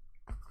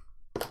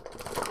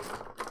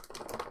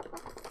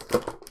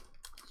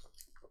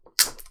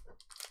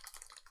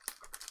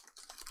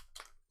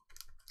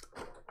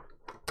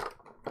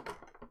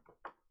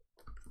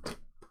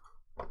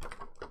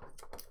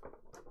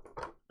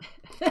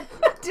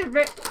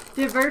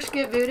 Did Birch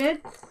get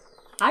booted?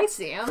 I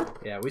see him.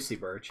 Yeah, we see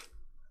Birch.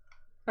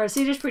 Or is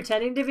he just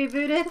pretending to be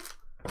booted?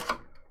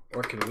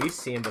 Or can we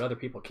see him but other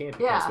people can't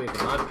because we have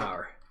the mod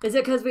power? Is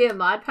it because we have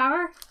mod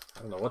power?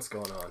 I don't know what's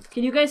going on.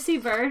 Can you guys see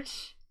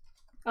Birch?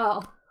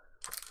 Oh.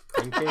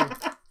 Rain King?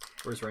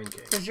 Where's Rain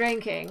King? There's Rain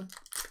King.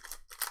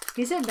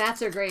 He said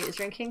mats are great. Is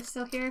Rain King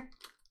still here?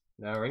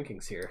 No, Rain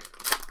King's here.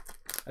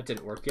 That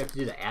didn't work. You have to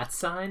do the @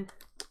 sign?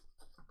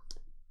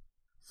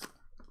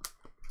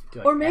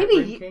 Or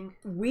maybe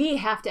we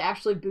have to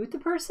actually boot the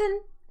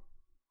person?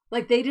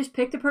 Like they just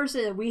pick the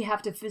person and we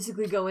have to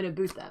physically go in and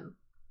boot them.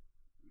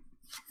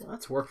 Well,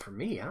 that's work for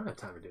me. I don't have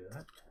time to do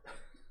that.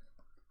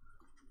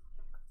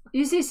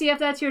 UCC, if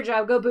that's your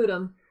job, go boot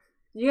them.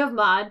 You have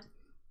mod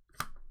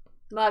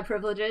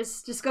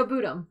privileges. Just go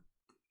boot them.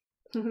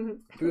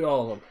 Boot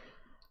all of them.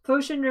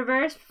 Potion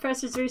reverse.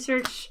 Professor's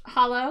research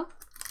hollow.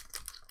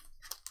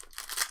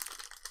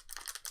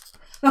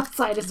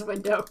 Outside his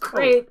window.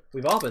 Great. Oh,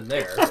 we've all been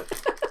there. But...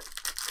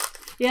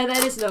 Yeah,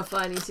 that is no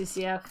fun,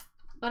 UCCF.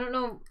 I don't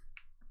know.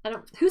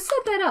 Who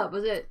set that up?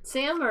 Was it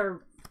Sam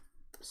or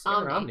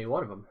Sam or Omni?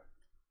 One of them.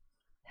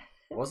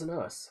 It wasn't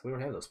us. We don't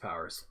have those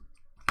powers.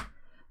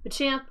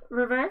 Machamp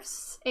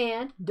reverse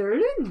and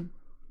Durluden.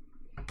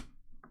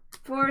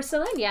 For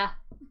Selenia,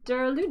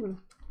 Durluden.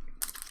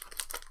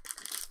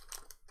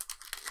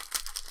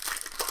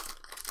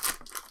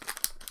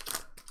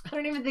 I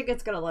don't even think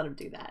it's going to let him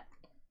do that.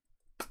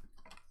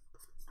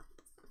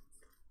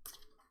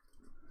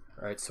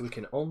 Alright, so we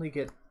can only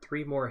get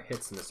 3 more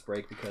hits in this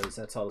break because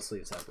that's all the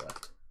sleeves have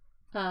left.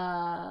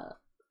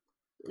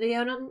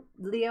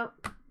 Leo.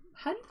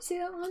 How do you say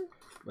that one?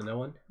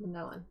 Minoan?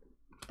 Minoan.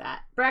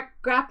 That.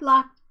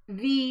 Graplock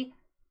V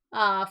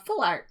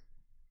full art.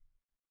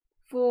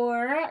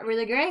 For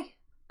Really Gray.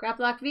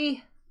 Graplock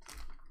V.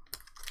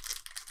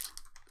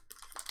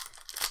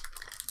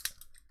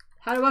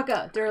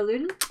 Hadawaka.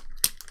 Duraludin.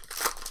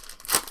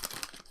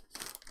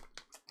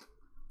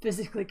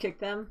 Physically kick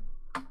them.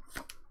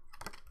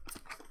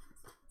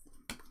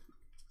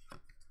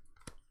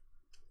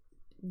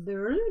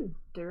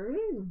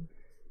 Duraludin.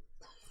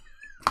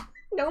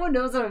 No one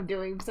knows what I'm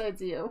doing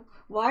besides you.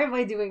 Why am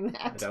I doing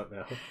that? I don't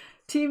know.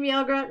 Team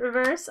Yellgrunt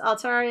reverse.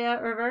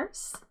 Altaria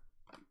reverse.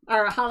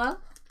 Or hollow.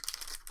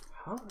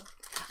 Huh?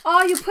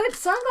 Oh, you put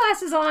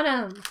sunglasses on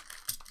him.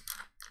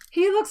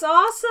 He looks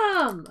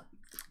awesome.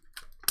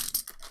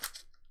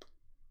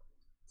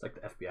 It's like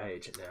the FBI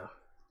agent now.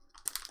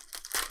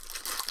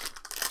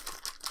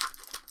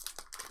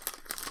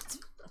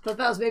 I thought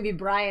that was maybe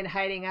Brian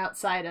hiding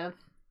outside of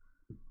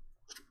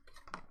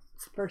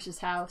Birch's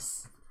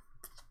house.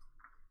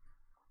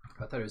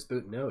 I thought it was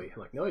Boot Noe. I'm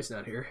like, no, he's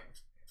not here.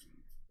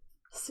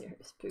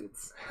 Serious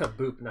boots.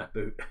 Boop, not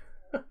Boot.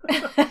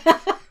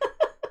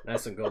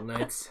 Nice one, Golden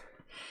Knights.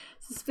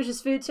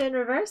 Suspicious Food Tin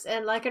reverse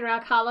and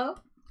Lycanroc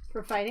hollow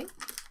for fighting.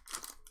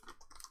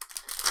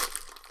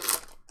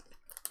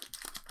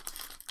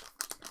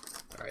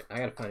 Alright, I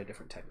gotta find a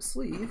different type of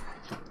sleeve.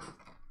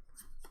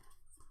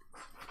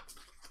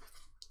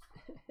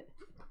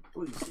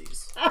 What are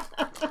these?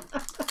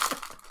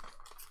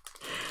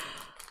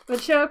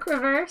 Machoke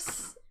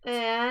reverse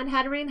and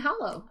Hatterene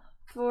hollow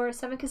for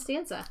 7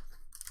 Costanza.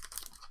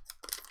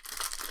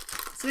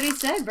 That's what he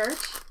said, Birch.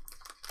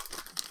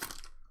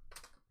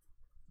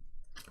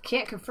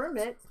 Can't confirm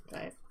it,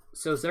 but...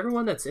 So is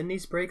everyone that's in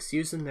these breaks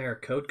using their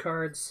code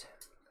cards?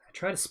 I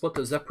try to split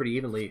those up pretty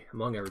evenly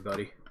among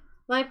everybody.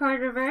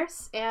 Liepard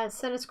reverse and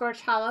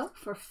Scorch hollow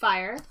for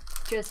fire.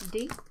 Joseph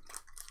D.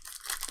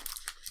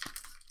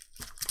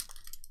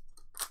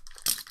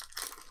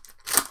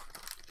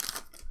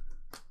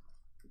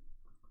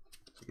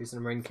 Using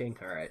a Rain King?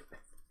 Alright.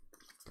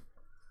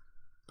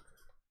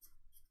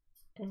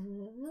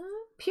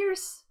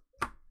 Pierce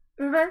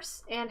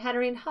reverse and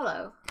Hatterene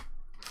hollow.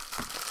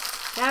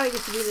 Now we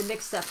get to do the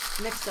mixed up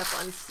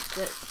ones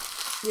that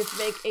you have to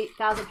make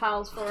 8,000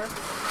 piles for.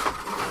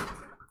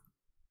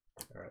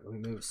 Alright, let me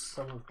move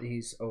some of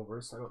these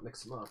over so I don't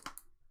mix them up.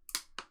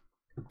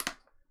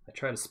 I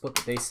try to split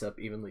the base up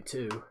evenly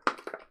too.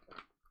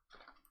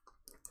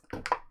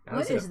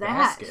 What is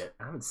that? Basket.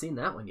 I haven't seen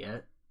that one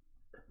yet.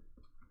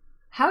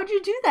 How'd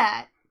you do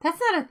that? That's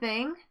not a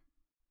thing.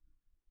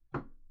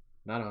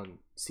 Not on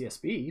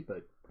CSB,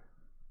 but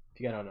if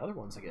you got on other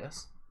ones, I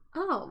guess.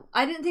 Oh,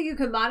 I didn't think you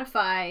could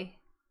modify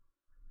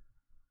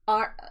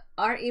our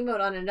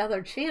emote on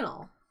another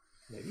channel.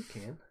 Maybe you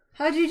can.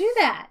 How'd you do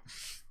that?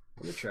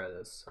 Let me try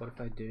this. What if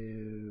I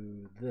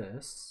do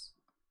this?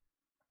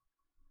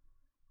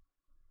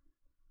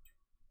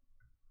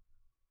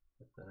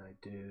 Then I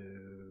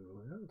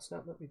do... No, it's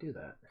not letting me do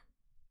that.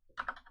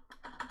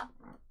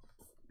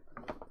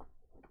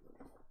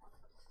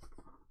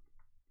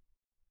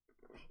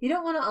 You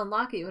don't want to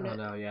unlock it. Oh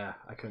no, yeah.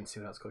 I couldn't see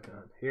what I was clicking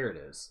on. Here it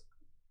is.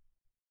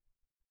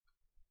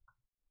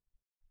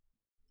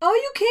 Oh,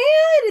 you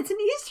can! It's an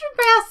Easter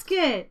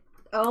basket!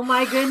 Oh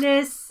my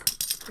goodness.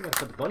 I gotta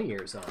put the bunny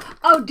ears on.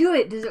 Oh, do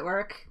it. Does it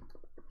work?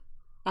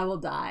 I will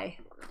die.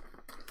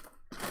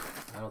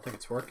 I don't think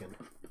it's working.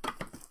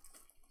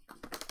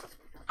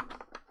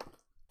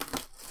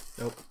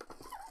 Nope.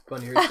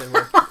 Bunny ears didn't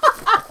work.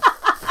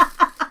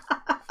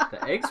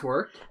 The eggs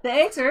worked. The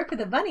eggs work, but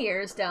the bunny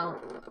ears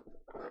don't.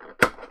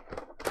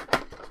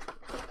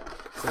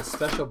 It's a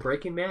special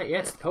breaking mat. Yeah,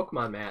 it's the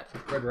Pokemon mat.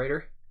 Red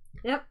Raider.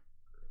 Yep.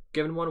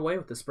 Giving one away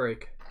with this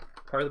break.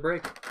 Part of the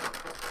break.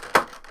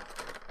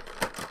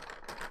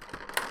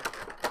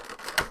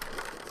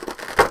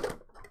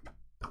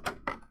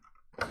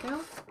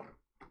 Go.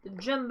 The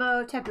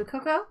Jumbo Tapu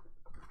Koko.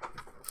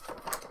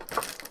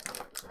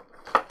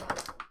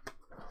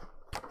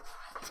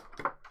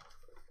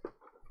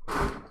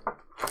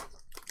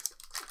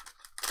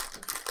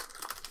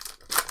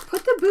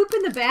 Put the boop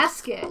in the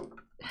basket.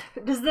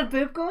 Does the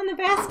boop go in the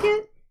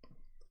basket?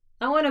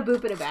 I want a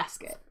boop in a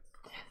basket.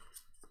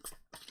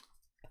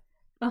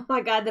 Oh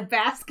my god, the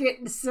basket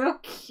is so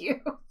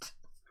cute.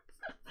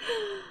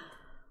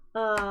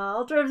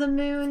 Altar of the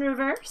Moon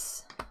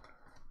reverse.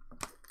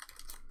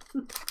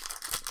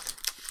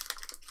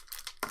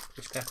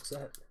 Which pack was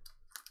that?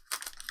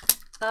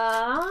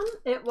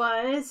 It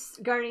was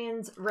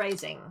Guardians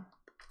Rising.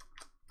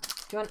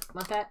 Do you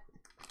want that?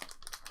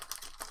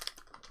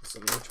 So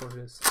which one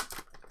it is?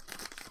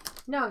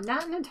 No,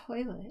 not in the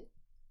toilet.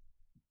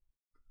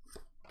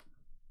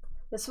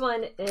 This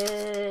one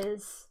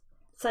is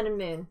Sun and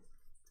Moon.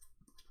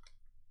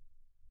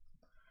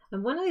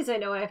 And one of these I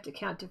know I have to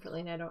count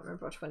differently, and I don't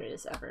remember which one it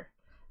is ever.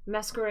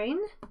 Masquerain.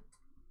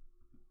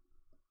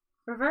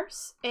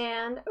 Reverse.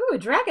 And, ooh,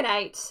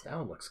 Dragonite. That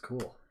one looks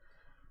cool.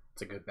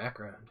 It's a good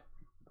background.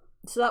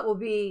 So that will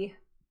be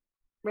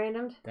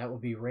randomed? That will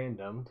be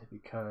randomed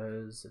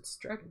because it's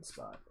Dragon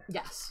Spot.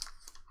 Yes.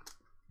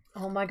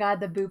 Oh my god,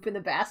 the boop in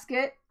the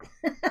basket.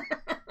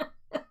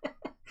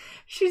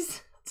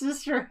 She's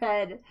just her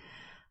head.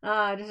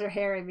 Just her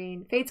hair, I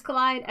mean. Fates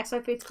Collide.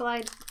 XY Fates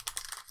Collide.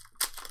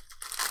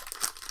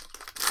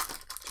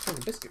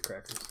 Chicken biscuit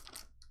crackers.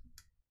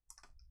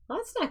 Well,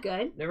 that's not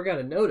good. Never got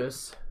a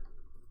notice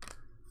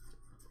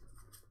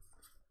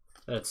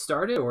that it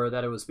started or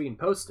that it was being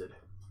posted.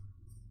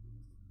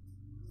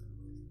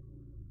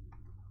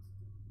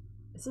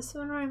 Is this the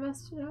one where I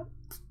messed it up?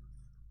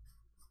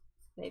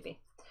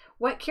 Maybe.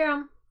 Wet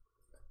Carom.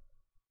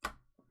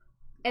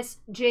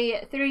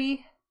 SJ3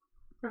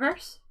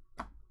 reverse.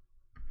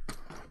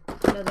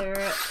 Another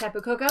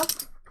Tapu Koko.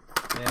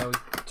 Yeah, we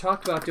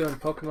talked about doing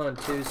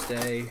Pokemon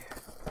Tuesday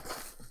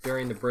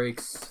during the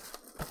breaks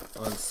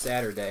on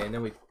Saturday, and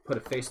then we put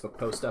a Facebook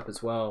post up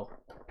as well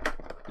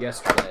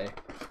yesterday.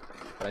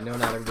 But I know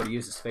not everybody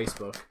uses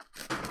Facebook.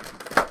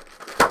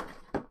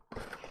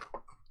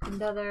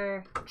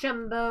 Another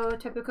Jumbo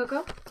Tapu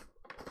Koko.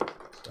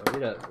 So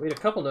we had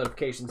a couple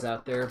notifications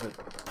out there, but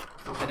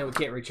I know we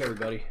can't reach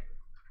everybody.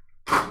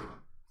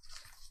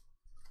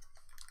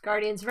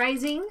 Guardians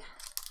Rising.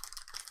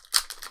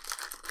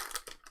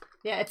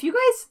 Yeah, if you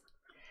guys,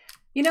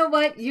 you know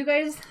what, you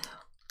guys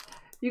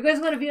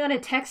want to be on a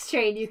text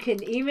chain, you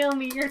can email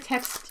me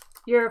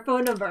your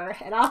phone number,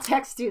 and I'll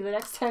text you the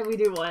next time we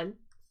do one.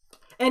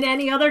 And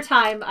any other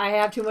time I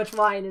have too much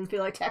wine and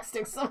feel like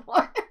texting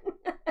someone.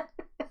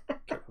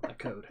 Careful that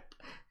code.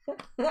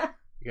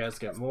 You guys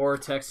got more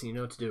texts and you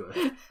know what to do with.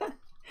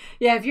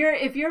 Yeah,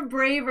 if you're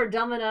brave or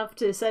dumb enough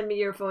to send me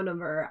your phone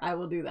number, I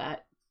will do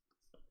that.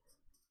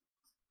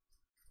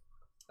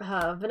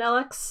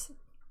 Vanillix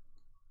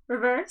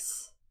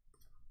reverse.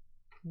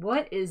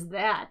 What is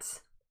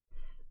that?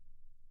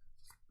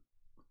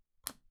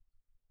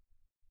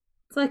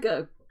 It's like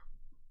a,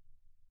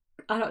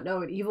 I don't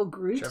know, an evil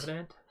Groot.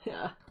 Trevenant?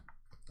 Yeah.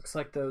 Looks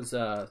like those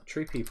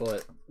tree people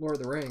at Lord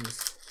of the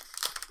Rings.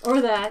 Or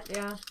that,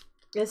 yeah.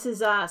 This is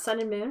Sun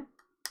and Moon.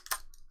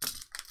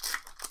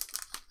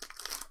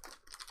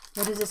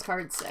 What does this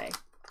card say?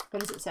 What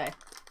does it say?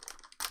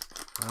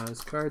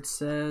 This card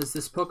says,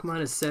 this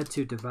Pokemon is said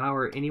to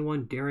devour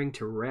anyone daring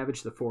to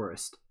ravage the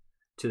forest.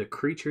 To the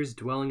creatures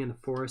dwelling in the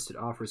forest, it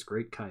offers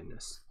great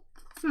kindness.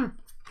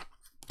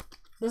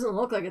 Doesn't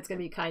look like it's going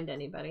to be kind to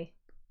anybody.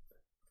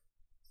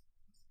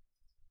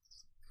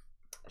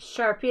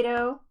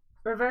 Sharpedo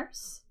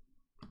reverse.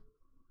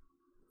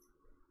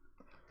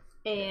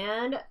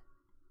 And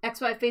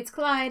XY Fates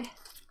Collide.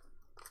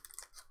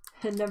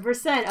 Number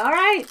sent.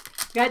 Alright!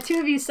 Got two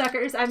of you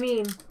suckers. I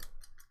mean,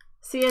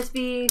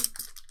 CSB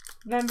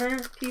member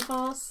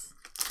peoples.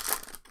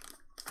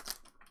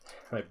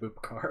 My boop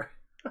car.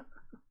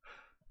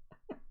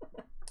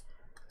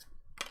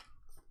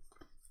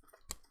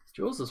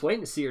 Jules was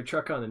waiting to see your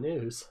truck on the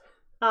news.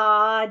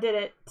 I did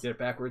it. Did it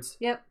backwards?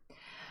 Yep.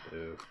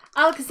 Ooh.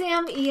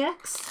 Alakazam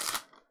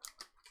EX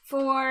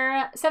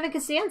for 7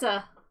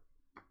 Costanza.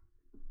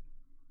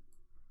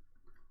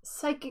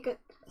 Psychic.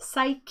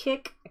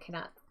 I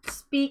cannot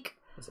speak.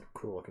 That's a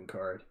cool looking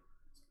card.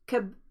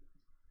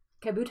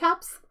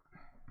 Kabutops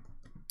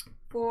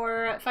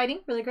for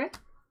fighting. Really great.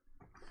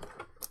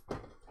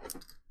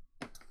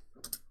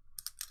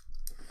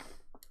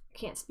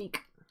 Can't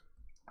speak.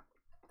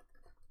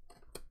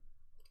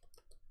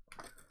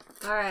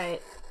 All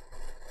right.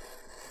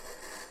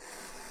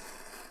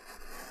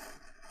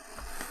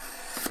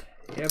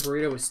 Yeah,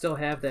 Burrito, we still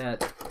have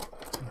that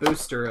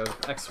booster of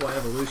XY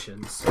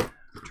Evolutions.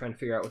 I'm trying to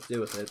figure out what to do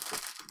with it.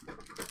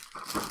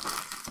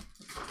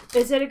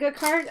 Is it a good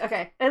card?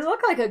 Okay, it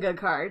looked like a good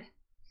card.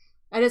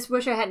 I just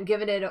wish I hadn't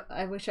given it.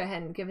 I wish I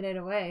hadn't given it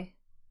away.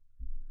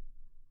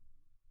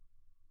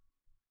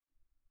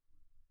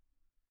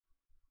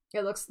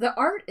 It looks. The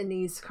art in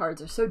these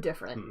cards are so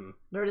different.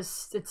 They're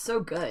just. It's so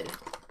good.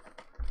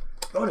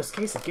 Bonus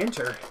case of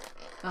Ginter.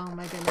 Oh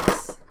my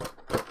goodness.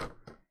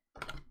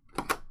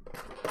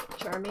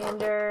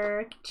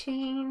 Charmander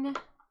chain.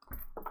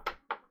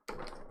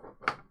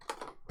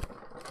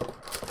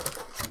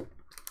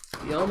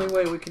 The only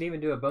way we can even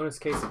do a bonus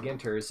case of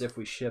Ginter is if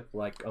we ship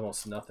like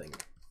almost nothing.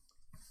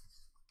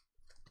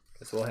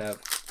 Because we'll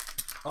have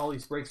all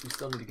these breaks we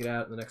still need to get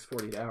out in the next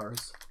 48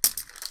 hours.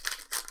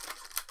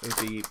 It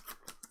would be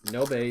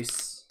no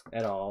base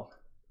at all.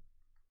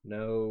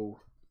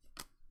 No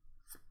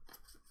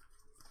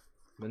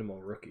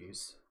minimal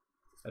rookies.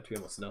 That'd be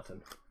almost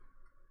nothing.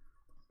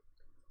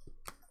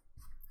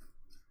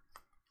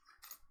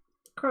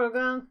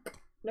 Krogunk.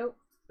 Nope.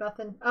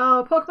 Nothing.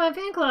 Oh, Pokemon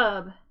Fan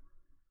Club.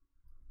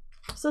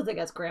 Still think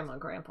that's Grandma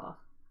and Grandpa.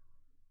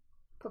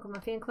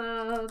 Pokemon Fan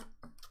Club.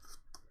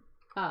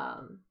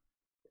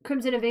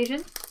 Crimson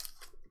Invasion.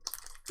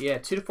 Yeah,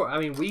 2 to 4. I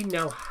mean, we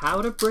know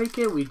how to break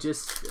it. We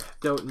just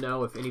don't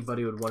know if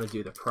anybody would want to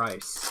do the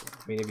price.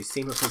 I mean, have you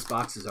seen what those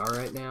boxes are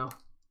right now?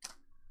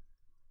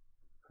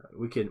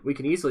 We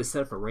can easily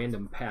set up a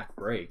random pack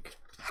break,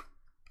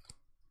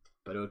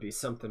 but it would be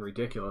something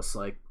ridiculous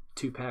like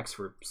 2 packs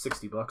for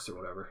 $60 or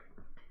whatever.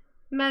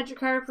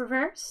 Magikarp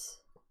Reverse.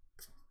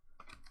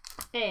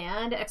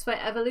 And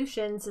X-Bite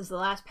Evolutions is the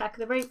last pack of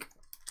the break.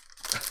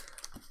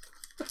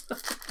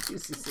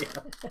 Is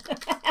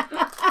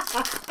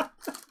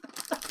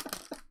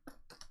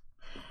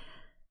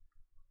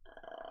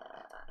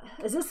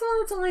this the one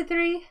that's only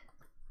 3?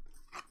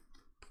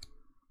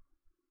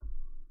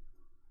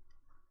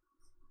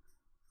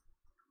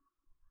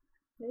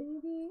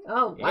 Maybe.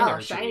 Oh wow!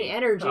 Energy. Shiny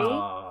energy.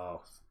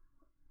 Oh.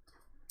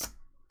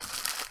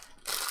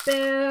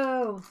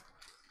 Boo!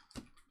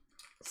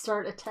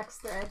 Start a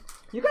text thread.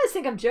 You guys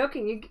think I'm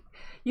joking?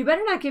 You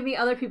better not give me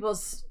other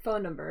people's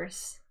phone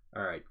numbers.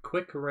 All right,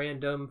 quick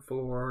random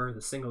for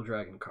the single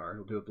dragon card.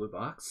 We'll do a blue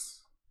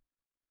box.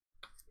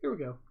 Here we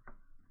go.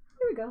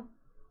 Here we go.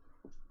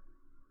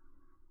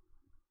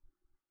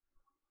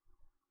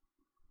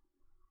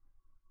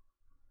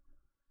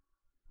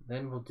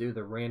 Then we'll do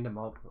the random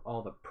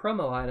all the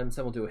promo items.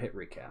 Then we'll do a hit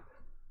recap.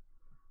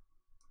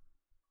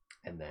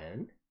 And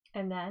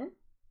then.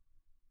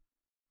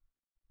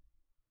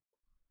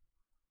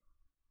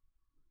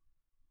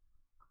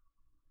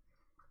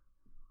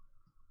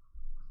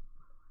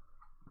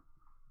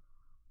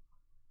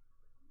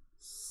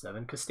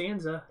 Seven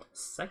Costanza,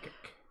 Psychic.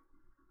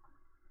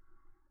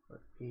 Let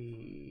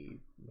me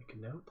make a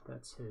note.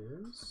 That's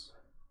his.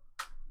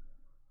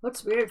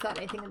 Looks weird without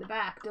anything in the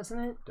back, doesn't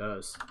it?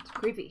 Does. It's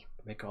creepy.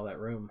 Make all that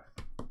room.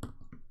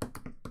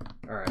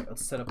 Alright,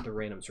 let's set up the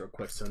randoms real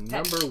quick. So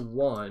number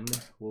 1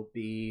 will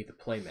be the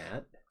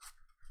playmat.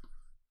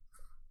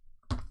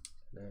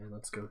 Then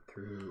let's go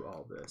through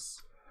all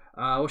this.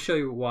 We'll show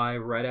you why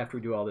right after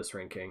we do all this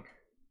ranking.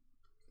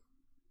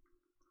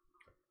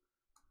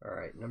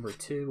 Alright, number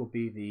 2 will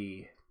be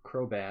the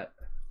Crobat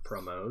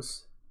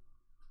promos.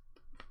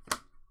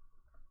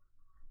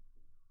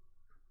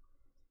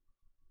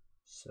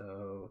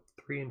 So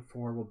 3 and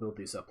 4, we'll build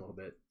these up a little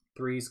bit.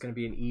 3 is going to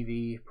be an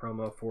EV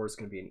promo, 4 is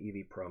going to be an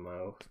EV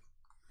promo.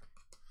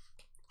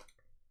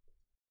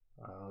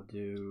 I'll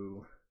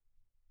do...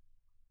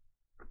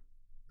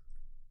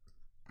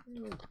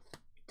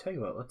 Tell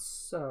you what,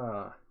 let's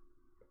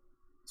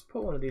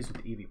put one of these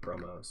with the EV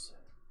promos.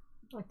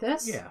 Like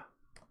this? Yeah.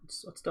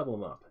 Let's double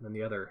them up. And then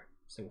the other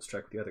single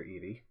strike with the other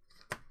EV.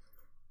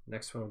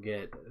 Next one will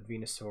get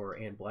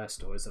Venusaur and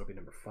Blastoise. That'll be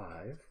number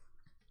 5.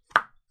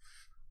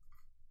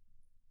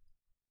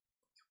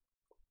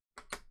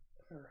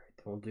 Alright,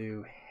 then we'll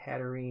do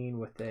Hatterene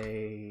with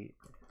a...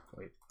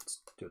 Wait,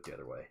 let's do it the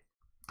other way.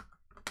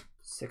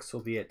 6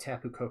 will be a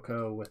Tapu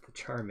Koko with the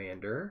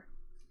Charmander.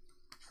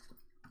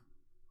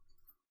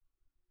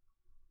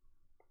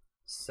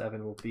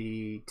 7 will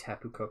be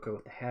Tapu Koko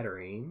with the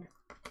Hatterene.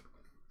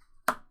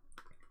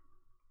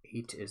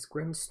 8 is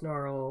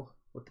Grimmsnarl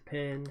with the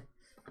pin.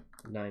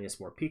 9 is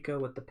Morpeko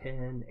with the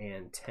pin.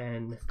 And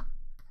 10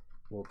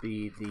 will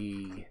be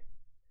the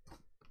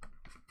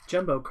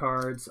jumbo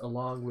cards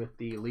along with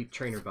the Elite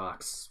Trainer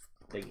Box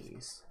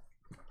thingies.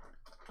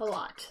 A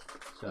lot.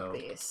 So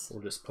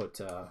we'll just put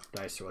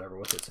dice or whatever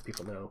with it so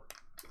people know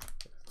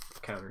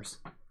counters.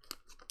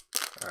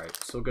 Alright,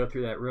 so we'll go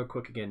through that real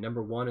quick again.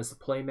 Number 1 is the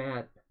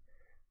playmat.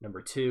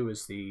 Number 2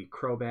 is the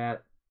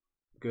Crobat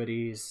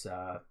goodies.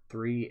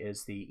 3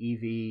 is the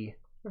EV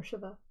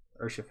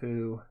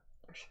Urshifu.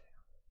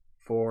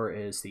 4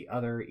 is the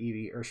other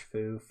EV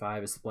Urshifu.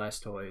 5 is the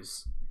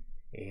Blastoise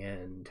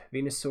and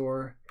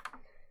Venusaur.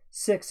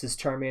 6 is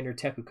Charmander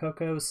Tapu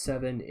Koko.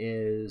 7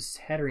 is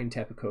Hatterene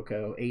Tapu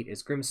Koko. 8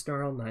 is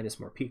Grimmsnarl. 9 is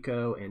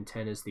Morpeko. And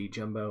 10 is the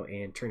Jumbo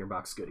and Trainer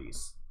Box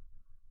goodies.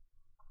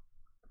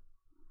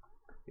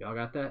 Y'all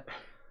got that?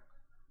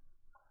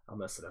 I'll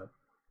mess it up.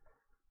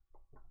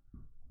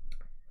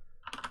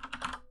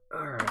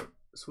 Alright,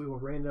 so we will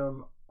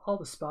random all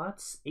the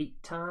spots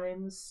 8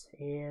 times,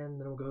 and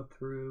then we'll go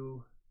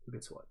through who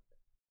gets what.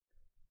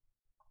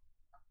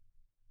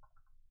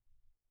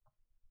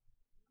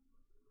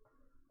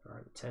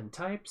 Alright, 10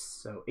 types,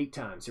 so 8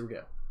 times. Here we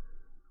go.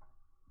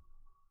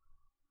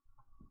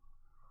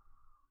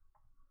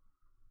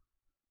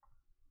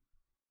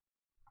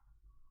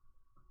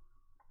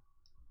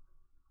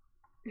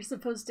 You're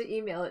supposed to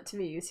email it to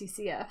me,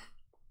 UCCF.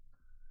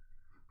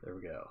 There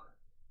we go.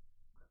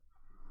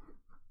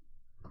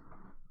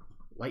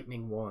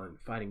 Lightning 1,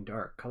 Fighting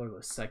Dark,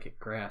 Colorless, Psychic,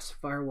 Grass,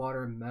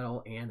 Firewater,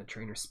 Metal, and the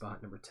Trainer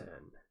spot number 10.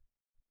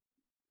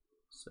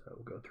 So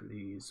we'll go through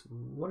these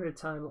one at a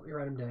time. Let me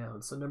write them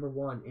down. So number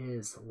 1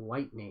 is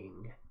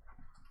Lightning.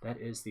 That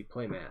is the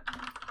playmat.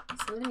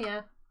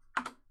 Selenia.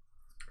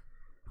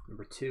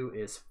 Number 2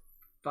 is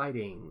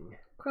Fighting.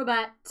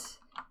 Crobat.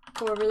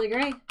 4 really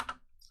gray.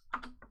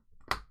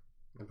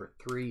 Number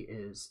 3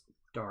 is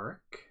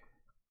Dark.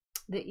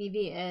 The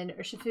Eevee and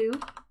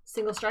Urshifu.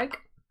 Single strike.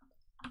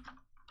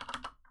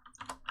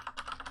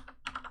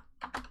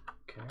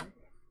 Okay.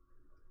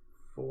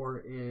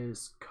 4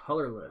 is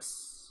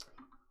Colorless.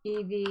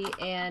 Eevee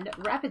and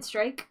Rapid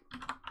Strike.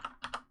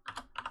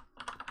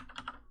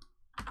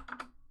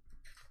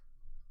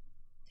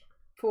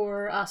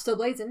 For Still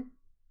Blazing.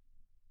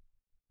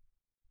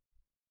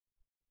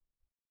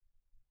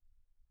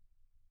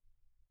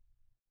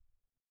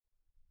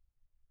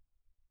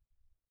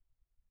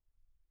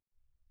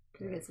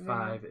 Okay,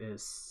 5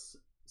 is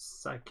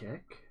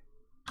Psychic.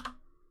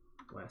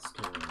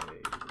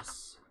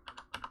 Blastoise.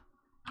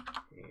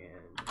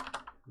 And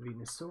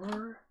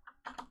Venusaur.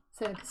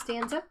 So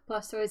Costanza,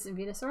 Blastoise, and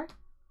Venusaur.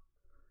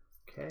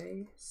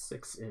 Okay,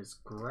 6 is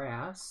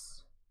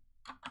Grass.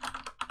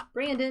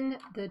 Brandon,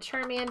 the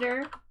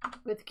Charmander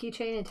with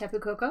Keychain and Tapu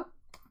Koko.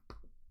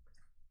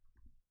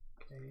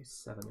 Okay,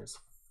 7 is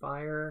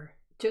Fire.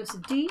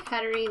 Joseph D,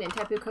 Hatterene, and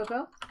Tapu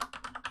Koko.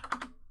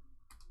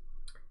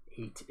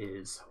 8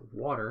 is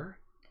Water.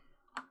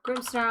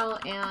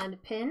 Grimmsnarl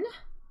and Pin.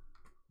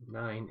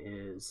 9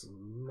 is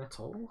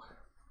Metal.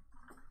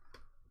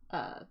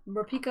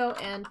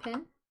 Morpeko and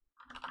Pin.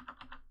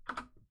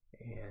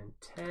 And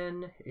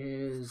 10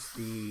 is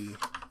the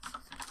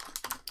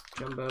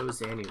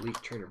Jumbos and Elite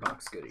Trainer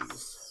Box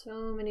goodies.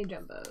 So many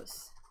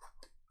Jumbos.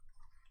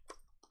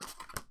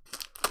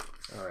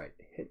 Alright,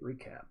 hit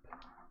recap.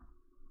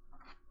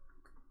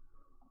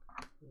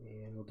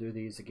 And we'll do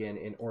these again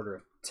in order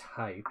of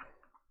type.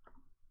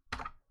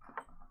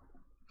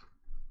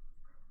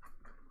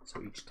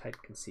 So each type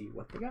can see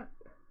what they got.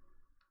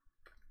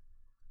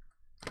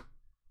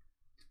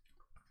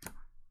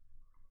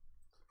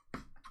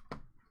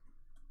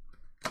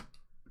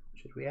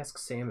 Should we ask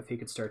Sam if he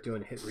could start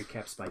doing hit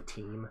recaps by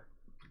team?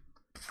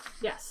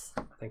 Yes.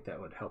 I think that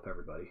would help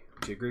everybody.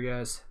 Would you agree,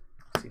 guys?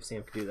 See if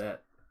Sam can do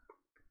that.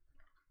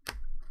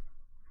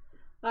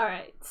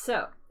 Alright,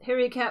 so here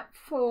recap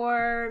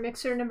for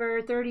mixer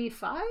number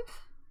 35.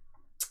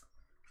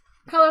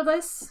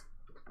 Colorless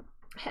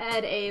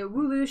had a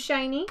Wooloo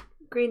Shiny,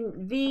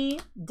 Green V,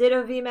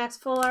 Ditto V Max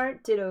Full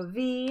Art, Ditto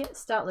V,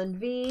 Stoutland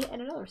V,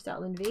 and another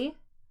Stoutland V.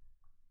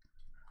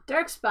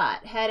 Dark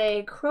Spot had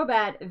a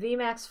Crobat V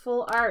Max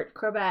Full Art,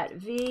 Crobat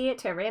V,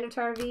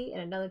 Tyranitar V,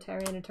 and another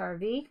Tyranitar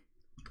V.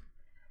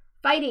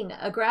 Fighting,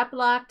 a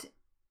Graplocked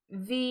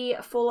V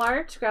Full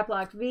Art,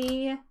 Graplocked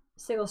V,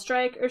 Single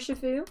Strike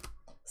Urshifu,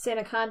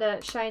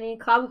 Sandaconda Shiny,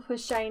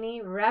 Clobbopus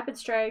Shiny, Rapid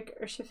Strike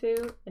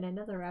Urshifu, and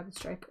another Rapid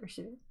Strike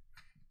Urshifu.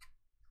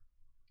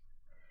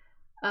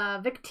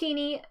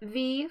 Victini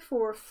V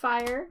for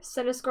Fire,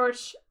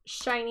 Centiskorch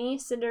Shiny,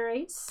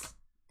 Cinderace.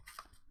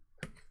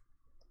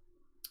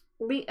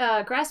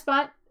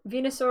 Grasspot,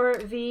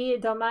 Venusaur V,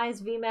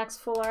 Dhelmise V Max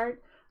Full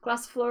Art,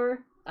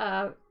 Glassfleur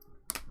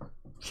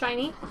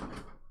Shiny,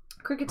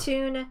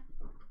 Kricketune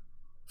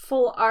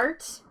Full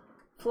Art,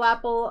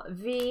 Flapple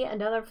V,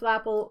 another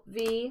Flapple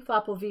V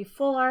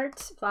Full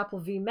Art,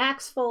 Flapple V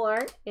Max Full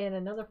Art, and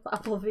another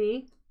Flapple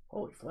V.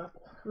 Holy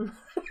Flapple.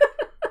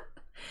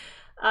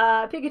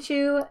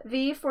 Pikachu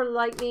V for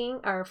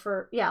Lightning,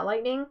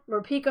 Lightning.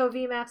 Morpeko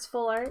V Max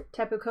Full Art,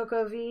 Tapu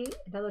Koko V,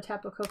 another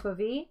Tapu Koko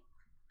V.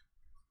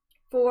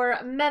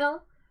 For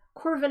Metal,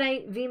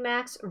 Corviknight V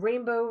Max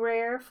Rainbow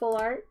Rare Full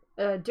Art,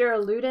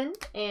 Duraludon,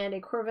 and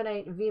a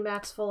Corviknight V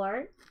Max Full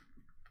Art.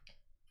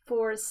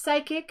 For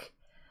Psychic,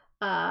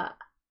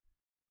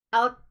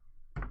 Alakazam,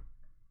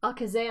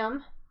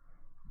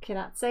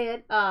 cannot say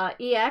it,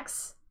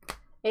 EX,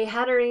 a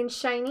Hatterene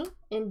Shiny,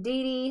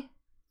 Indeedee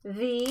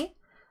V,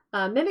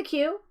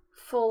 Mimikyu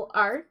Full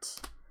Art,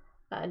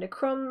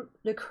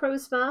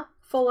 Necrozma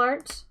Full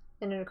Art,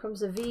 and a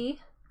Necrozma V.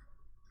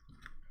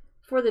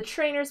 For the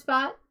trainer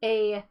spot,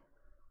 a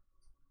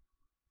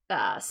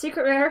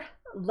Secret Rare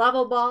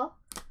Level Ball,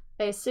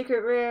 a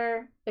Secret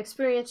Rare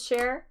Experience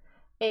Share,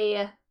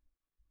 a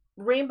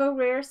Rainbow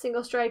Rare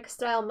Single Strike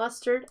Style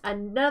Mustard,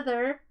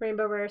 another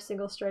Rainbow Rare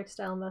Single Strike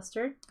Style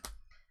Mustard,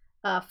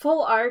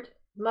 Full Art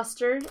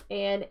Mustard,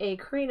 and a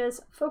Karina's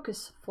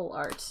Focus Full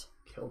Art.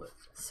 Killed it.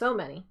 So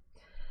many.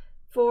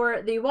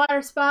 For the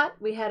water spot,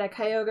 we had a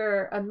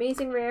Kyogre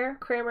Amazing Rare,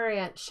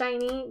 Cramorant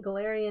Shiny,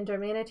 Galarian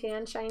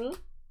Darmanitan Shiny.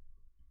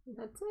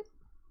 That's it.